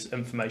see these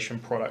information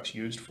products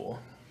used for?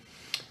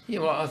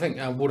 Yeah, well, I think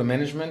water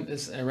management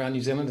around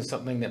New Zealand is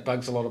something that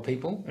bugs a lot of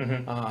people.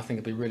 I think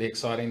it'd be really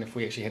exciting if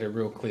we actually had a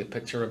real clear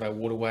picture of our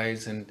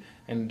waterways and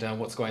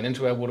what's going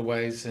into our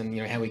waterways and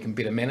how we can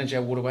better manage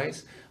our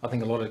waterways. I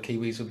think a lot of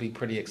Kiwis would be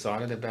pretty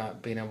excited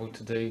about being able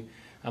to do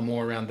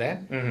more around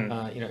that.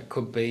 It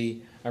could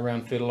be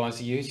around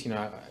fertiliser use.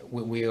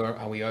 Where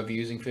are we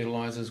overusing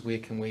fertilisers? Where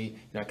can we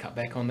cut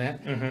back on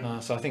that?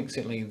 So I think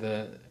certainly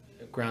the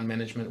ground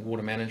management,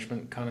 water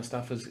management kind of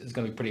stuff is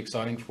going to be pretty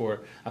exciting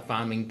for a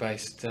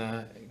farming-based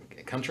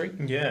country.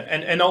 Yeah,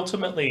 and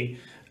ultimately,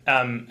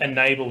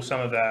 enable some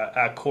of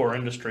our core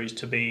industries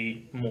to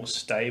be more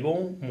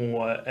stable,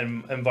 more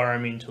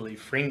environmentally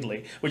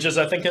friendly, which is,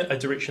 I think, a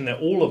direction that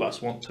all of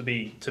us want to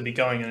be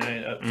going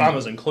in,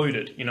 farmers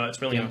included. You know,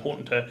 it's really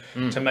important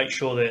to make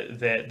sure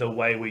that the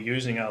way we're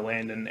using our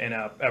land and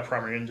our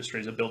primary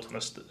industries are built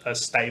on a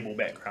stable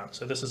background.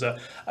 So this is a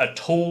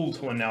tool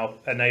to now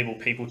enable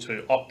people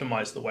to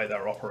optimize the way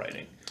they're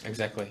operating.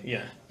 Exactly.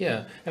 Yeah.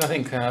 Yeah, and I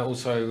think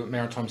also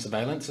maritime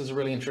surveillance is a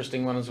really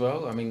interesting one as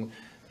well. I mean,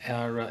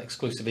 our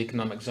exclusive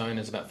economic zone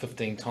is about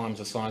 15 times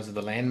the size of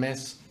the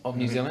landmass of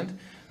New Zealand.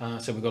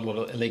 So we've got a lot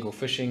of illegal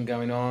fishing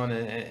going on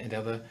and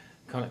other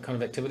kind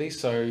of activities.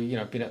 So, you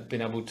know,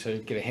 been able to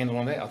get a handle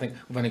on that. I think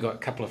we've only got a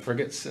couple of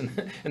frigates in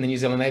the New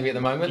Zealand Navy at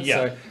the moment. Yeah.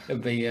 So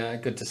it'd be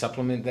good to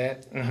supplement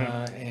that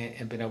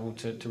and been able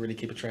to really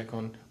keep a track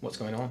on what's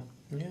going on.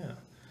 Yeah.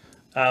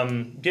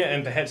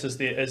 And perhaps is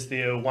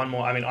there one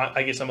more? I mean,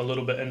 I guess I'm a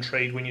little bit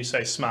intrigued when you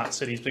say smart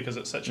cities, because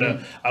it's such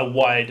a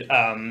wide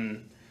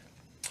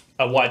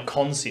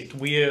concept.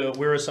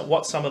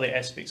 What some of the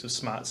aspects of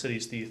smart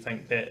cities do you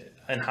think that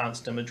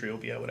enhanced imagery will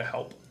be able to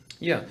help?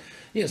 Yeah.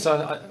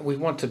 So we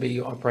want to be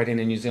operating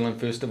in New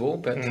Zealand first of all,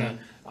 but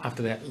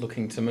after that,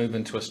 looking to move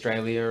into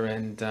Australia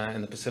and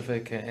in the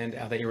Pacific and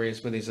other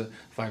areas where there's a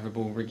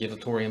favourable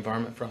regulatory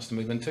environment for us to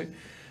move into.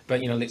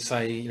 But, you know, let's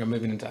say, you know,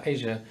 moving into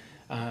Asia.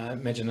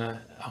 Imagine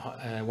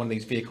one of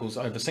these vehicles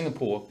over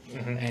Singapore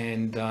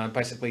and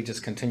basically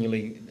just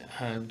continually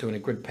doing a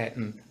grid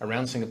pattern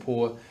around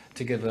Singapore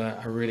to give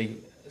a really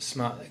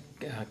smart,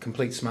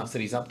 complete smart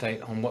cities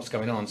update on what's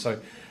going on. So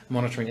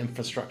monitoring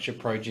infrastructure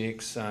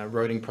projects,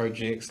 roading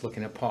projects,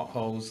 looking at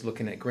potholes,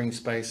 looking at green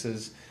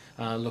spaces,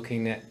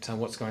 looking at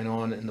what's going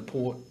on in the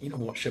port, you know,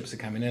 what ships are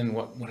coming in,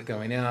 what are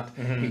going out.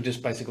 You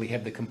just basically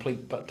have the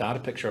complete data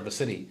picture of a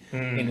city.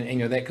 And you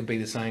know, that could be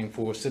the same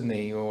for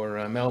Sydney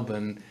or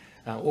Melbourne,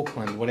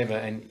 Auckland, whatever,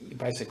 and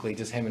basically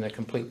just having a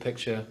complete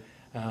picture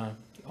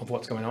of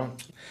what's going on.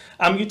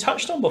 You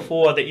touched on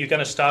before that you're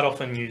going to start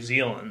off in New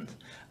Zealand,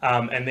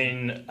 and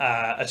then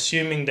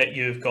assuming that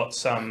you've got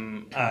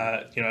some,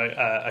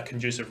 a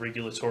conducive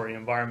regulatory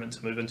environment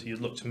to move into,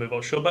 you'd look to move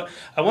offshore. But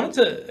I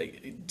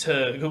wanted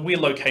to we're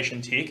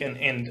LocationTech,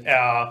 and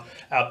our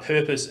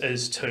purpose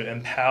is to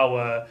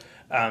empower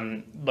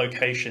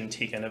location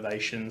tech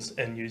innovations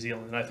in New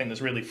Zealand, and I think this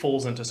really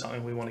falls into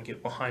something we want to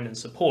get behind and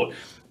support.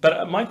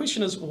 But my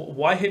question is,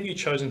 why have you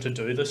chosen to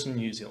do this in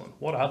New Zealand?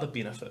 What are the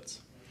benefits?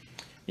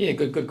 Yeah,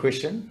 good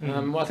question.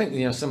 Well, I think,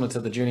 you know, similar to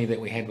the journey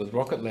that we had with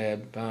Rocket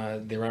Lab,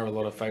 there are a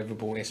lot of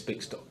favourable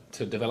aspects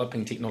to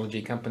developing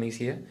technology companies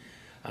here.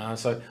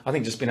 So I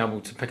think just being able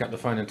to pick up the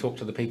phone and talk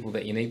to the people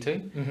that you need to.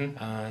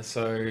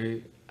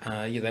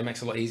 That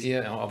makes it a lot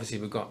easier. Obviously,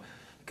 we've got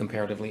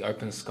comparatively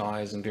open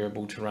skies and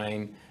variable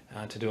terrain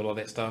to do a lot of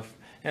that stuff.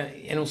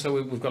 And also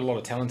we've got a lot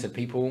of talented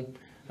people.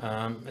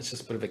 It's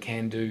just a bit of a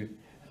can-do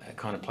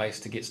kind of place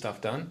to get stuff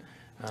done.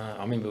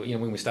 I remember, you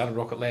know, when we started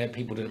Rocket Lab,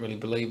 people didn't really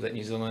believe that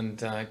New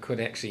Zealand could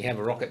actually have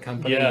a rocket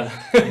company. Yeah.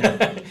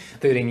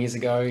 13 years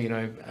ago, you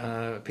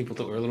know, people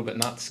thought we were a little bit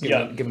nuts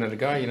giving it a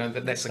go. You know,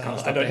 that's the kind of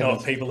stuff. I don't know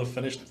if people have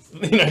finished,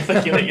 you know,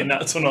 thinking that you're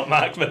nuts or not,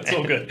 Mark, but it's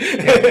all good.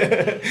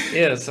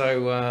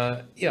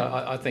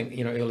 I think,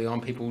 you know, early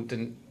on people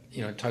didn't,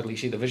 you know, totally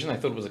share the vision. They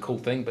thought it was a cool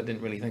thing, but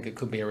didn't really think it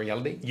could be a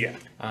reality. Yeah.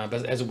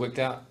 But as it worked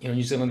out, you know,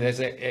 New Zealand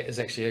is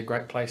actually a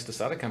great place to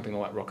start a company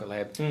like Rocket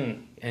Lab.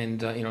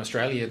 And, you know,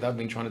 Australia, they've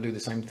been trying to do the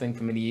same thing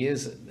for many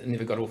years. It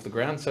never got off the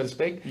ground, so to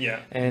speak. I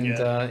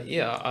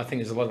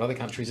think there's a lot of other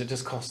countries. It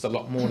just costs a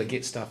lot more to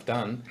get stuff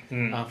done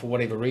for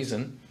whatever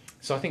reason.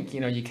 So I think, you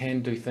know, you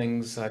can do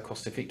things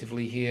cost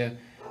effectively here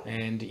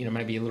and, you know,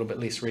 maybe a little bit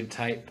less red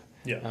tape.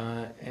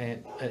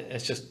 And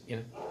it's just, you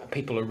know,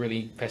 people are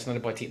really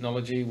fascinated by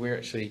technology. We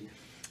actually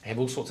have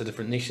all sorts of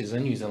different niches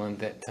in New Zealand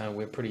that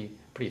we're pretty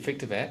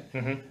effective at.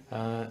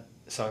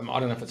 So I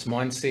don't know if it's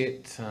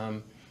mindset.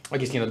 I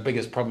guess, you know, the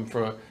biggest problem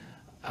for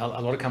a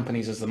lot of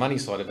companies is the money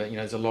side of it. You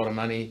know, there's a lot of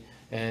money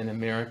in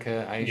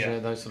America, Asia,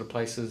 those sort of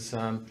places,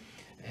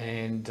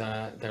 and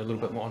they're a little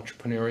bit more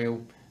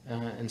entrepreneurial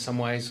in some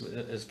ways,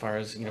 as far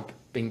as, you know,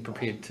 being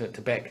prepared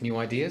to back new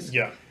ideas.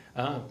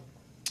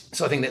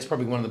 So I think that's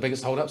probably one of the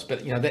biggest holdups,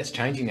 but, you know, that's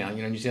changing now.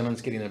 You know, New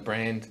Zealand's getting a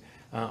brand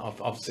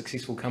of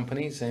successful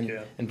companies, and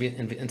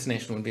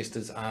international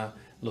investors are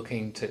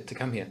looking to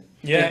come here.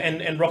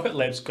 And Rocket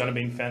Lab's going to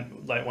be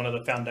like one of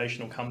the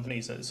foundational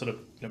companies that's sort of,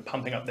 you know,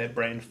 pumping up that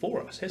brand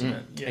for us, hasn't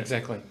it?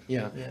 Exactly.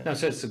 No,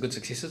 so it's a good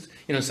successes.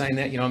 You know, saying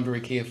that, you know, I'm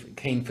very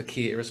keen for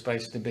Kia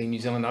Aerospace to be New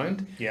Zealand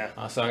owned.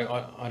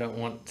 So I don't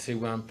want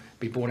to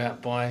be bought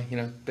out by, you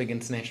know, big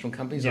international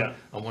companies. I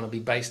want to be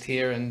based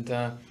here and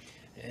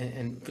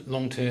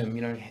long term,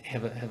 you know,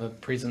 have a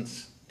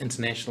presence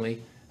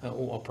internationally,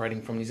 all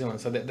operating from New Zealand.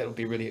 So that would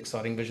be a really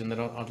exciting vision that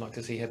I'd like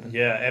to see happen.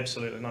 Yeah,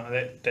 absolutely. No,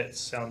 that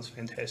sounds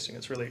fantastic.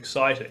 It's really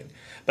exciting.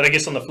 But I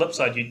guess on the flip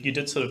side, you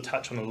did sort of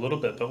touch on it a little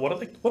bit. But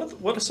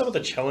what are some of the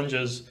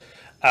challenges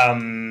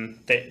that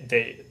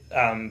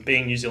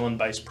being New Zealand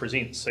based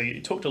presents? So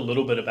you talked a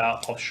little bit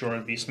about offshore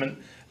investment.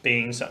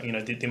 being something, you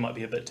know, there might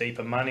be a bit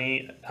deeper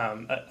money,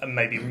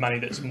 maybe money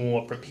that's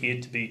more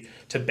prepared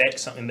to back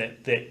something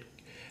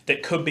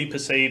that could be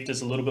perceived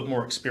as a little bit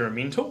more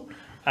experimental.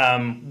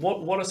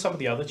 What are some of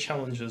the other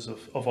challenges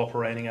of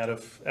operating out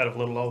of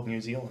little old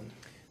New Zealand?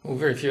 Well,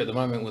 very few at the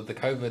moment with the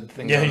COVID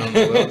thing going on in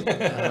the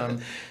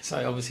world.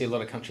 So obviously a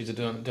lot of countries are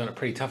doing it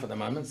pretty tough at the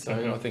moment.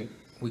 So I think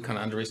we kind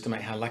of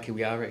underestimate how lucky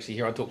we are actually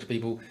here. I talk to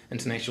people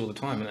international all the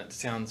time, and it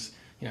sounds,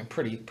 you know,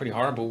 pretty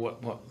horrible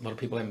what a lot of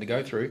people are having to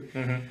go through.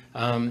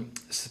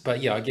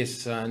 But yeah, I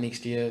guess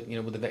next year, you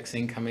know, with the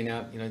vaccine coming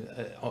out, you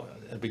know,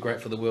 it'd be great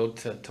for the world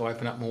to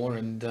open up more,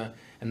 and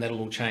that'll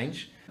all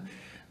change.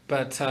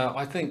 But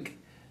I think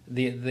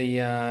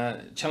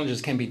the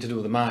challenges can be to do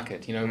with the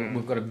market. You know,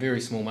 we've got a very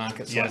small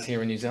market size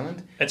here in New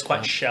Zealand. It's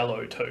quite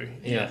shallow too.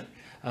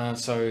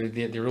 So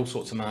there are all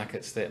sorts of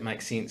markets that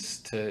make sense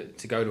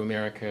to go to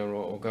America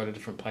or go to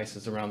different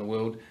places around the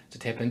world to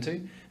tap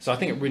into. So I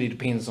think it really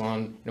depends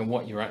on, you know,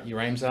 what your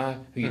aims are,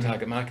 who your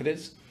target market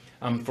is.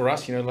 For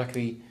us, you know,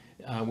 luckily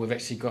we've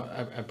actually got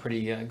a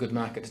pretty good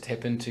market to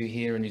tap into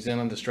here in New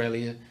Zealand,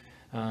 Australia,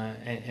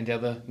 and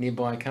other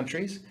nearby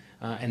countries,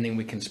 and then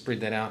we can spread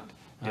that out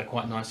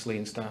quite nicely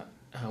and start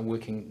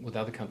working with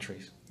other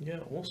countries. Yeah,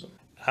 awesome.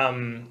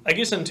 I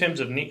guess in terms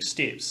of next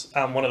steps,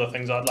 one of the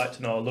things I'd like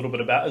to know a little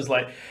bit about is,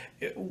 like,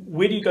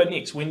 where do you go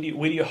next? When do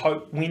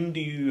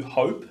you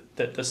hope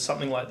that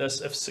something like this,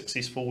 if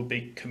successful, would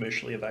be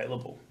commercially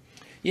available?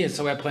 Yeah,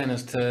 so our plan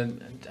is to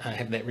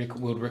have that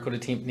world record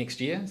attempt next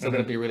year. So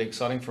that'll be really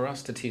exciting for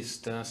us to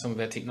test some of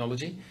our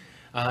technology.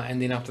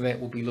 And then after that,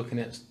 we'll be looking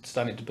at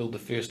starting to build the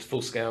first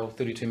full-scale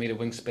 32-metre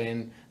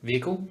wingspan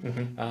vehicle.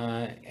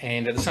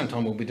 And at the same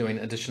time, we'll be doing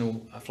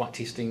additional flight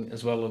testing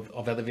as well of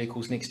other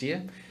vehicles next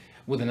year,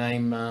 with an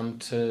aim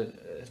to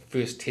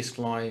first test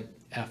fly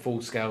our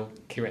full-scale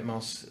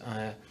Kiratmos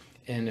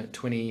in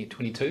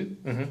 2022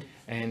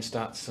 and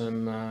start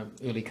some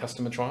early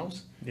customer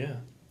trials. Yeah.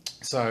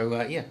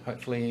 So yeah,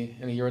 hopefully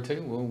in a year or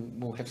two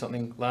we'll have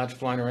something large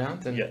flying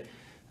around, and yeah,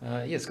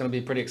 it's going to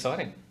be pretty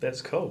exciting.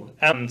 That's cool.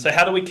 So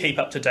how do we keep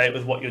up to date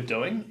with what you're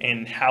doing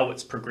and how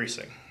it's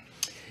progressing?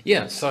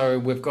 Yeah, so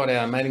we've got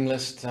our mailing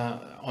list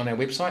on our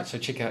website, so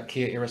check out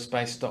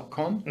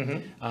careaerospace.com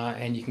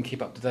and you can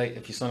keep up to date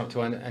if you sign up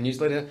to our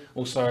newsletter.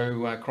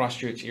 Also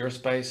Christchurch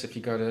Aerospace, if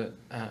you go to,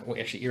 well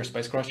actually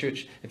Aerospace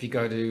Christchurch, if you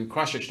go to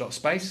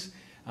christchurch.space,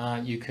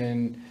 you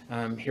can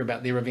hear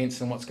about their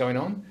events and what's going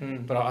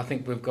on. But I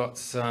think we've got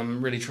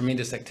some really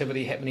tremendous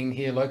activity happening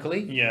here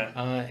locally. Yeah.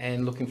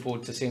 And looking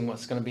forward to seeing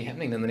what's going to be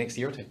happening in the next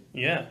year or two.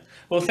 Yeah.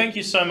 Well, thank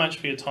you so much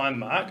for your time,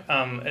 Mark.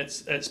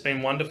 It's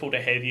been wonderful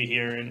to have you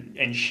here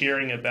and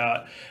sharing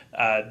about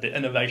the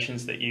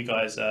innovations that you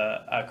guys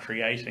are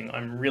creating.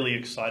 I'm really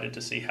excited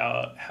to see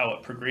how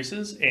it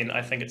progresses, and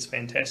I think it's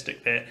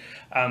fantastic that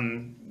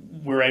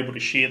we're able to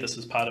share this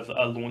as part of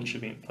a launch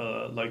event for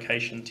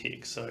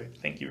LocationTech. So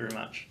thank you very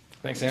much.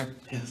 Thanks, Sam.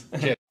 Yes.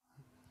 Yeah.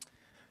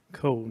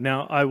 Cool.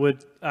 Now, I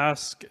would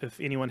ask if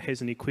anyone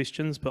has any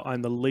questions, but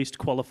I'm the least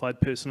qualified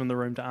person in the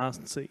room to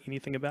answer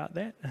anything about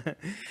that.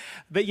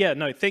 But yeah,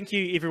 no, thank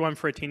you everyone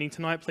for attending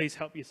tonight. Please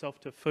help yourself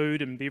to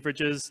food and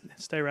beverages.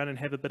 Stay around and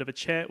have a bit of a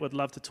chat. We'd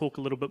love to talk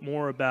a little bit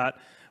more about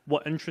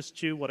what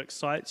interests you, what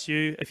excites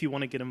you. If you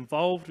want to get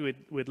involved,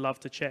 we'd love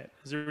to chat.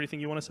 Is there anything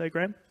you want to say,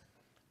 Graeme?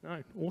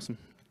 No, awesome.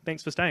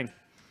 Thanks for staying.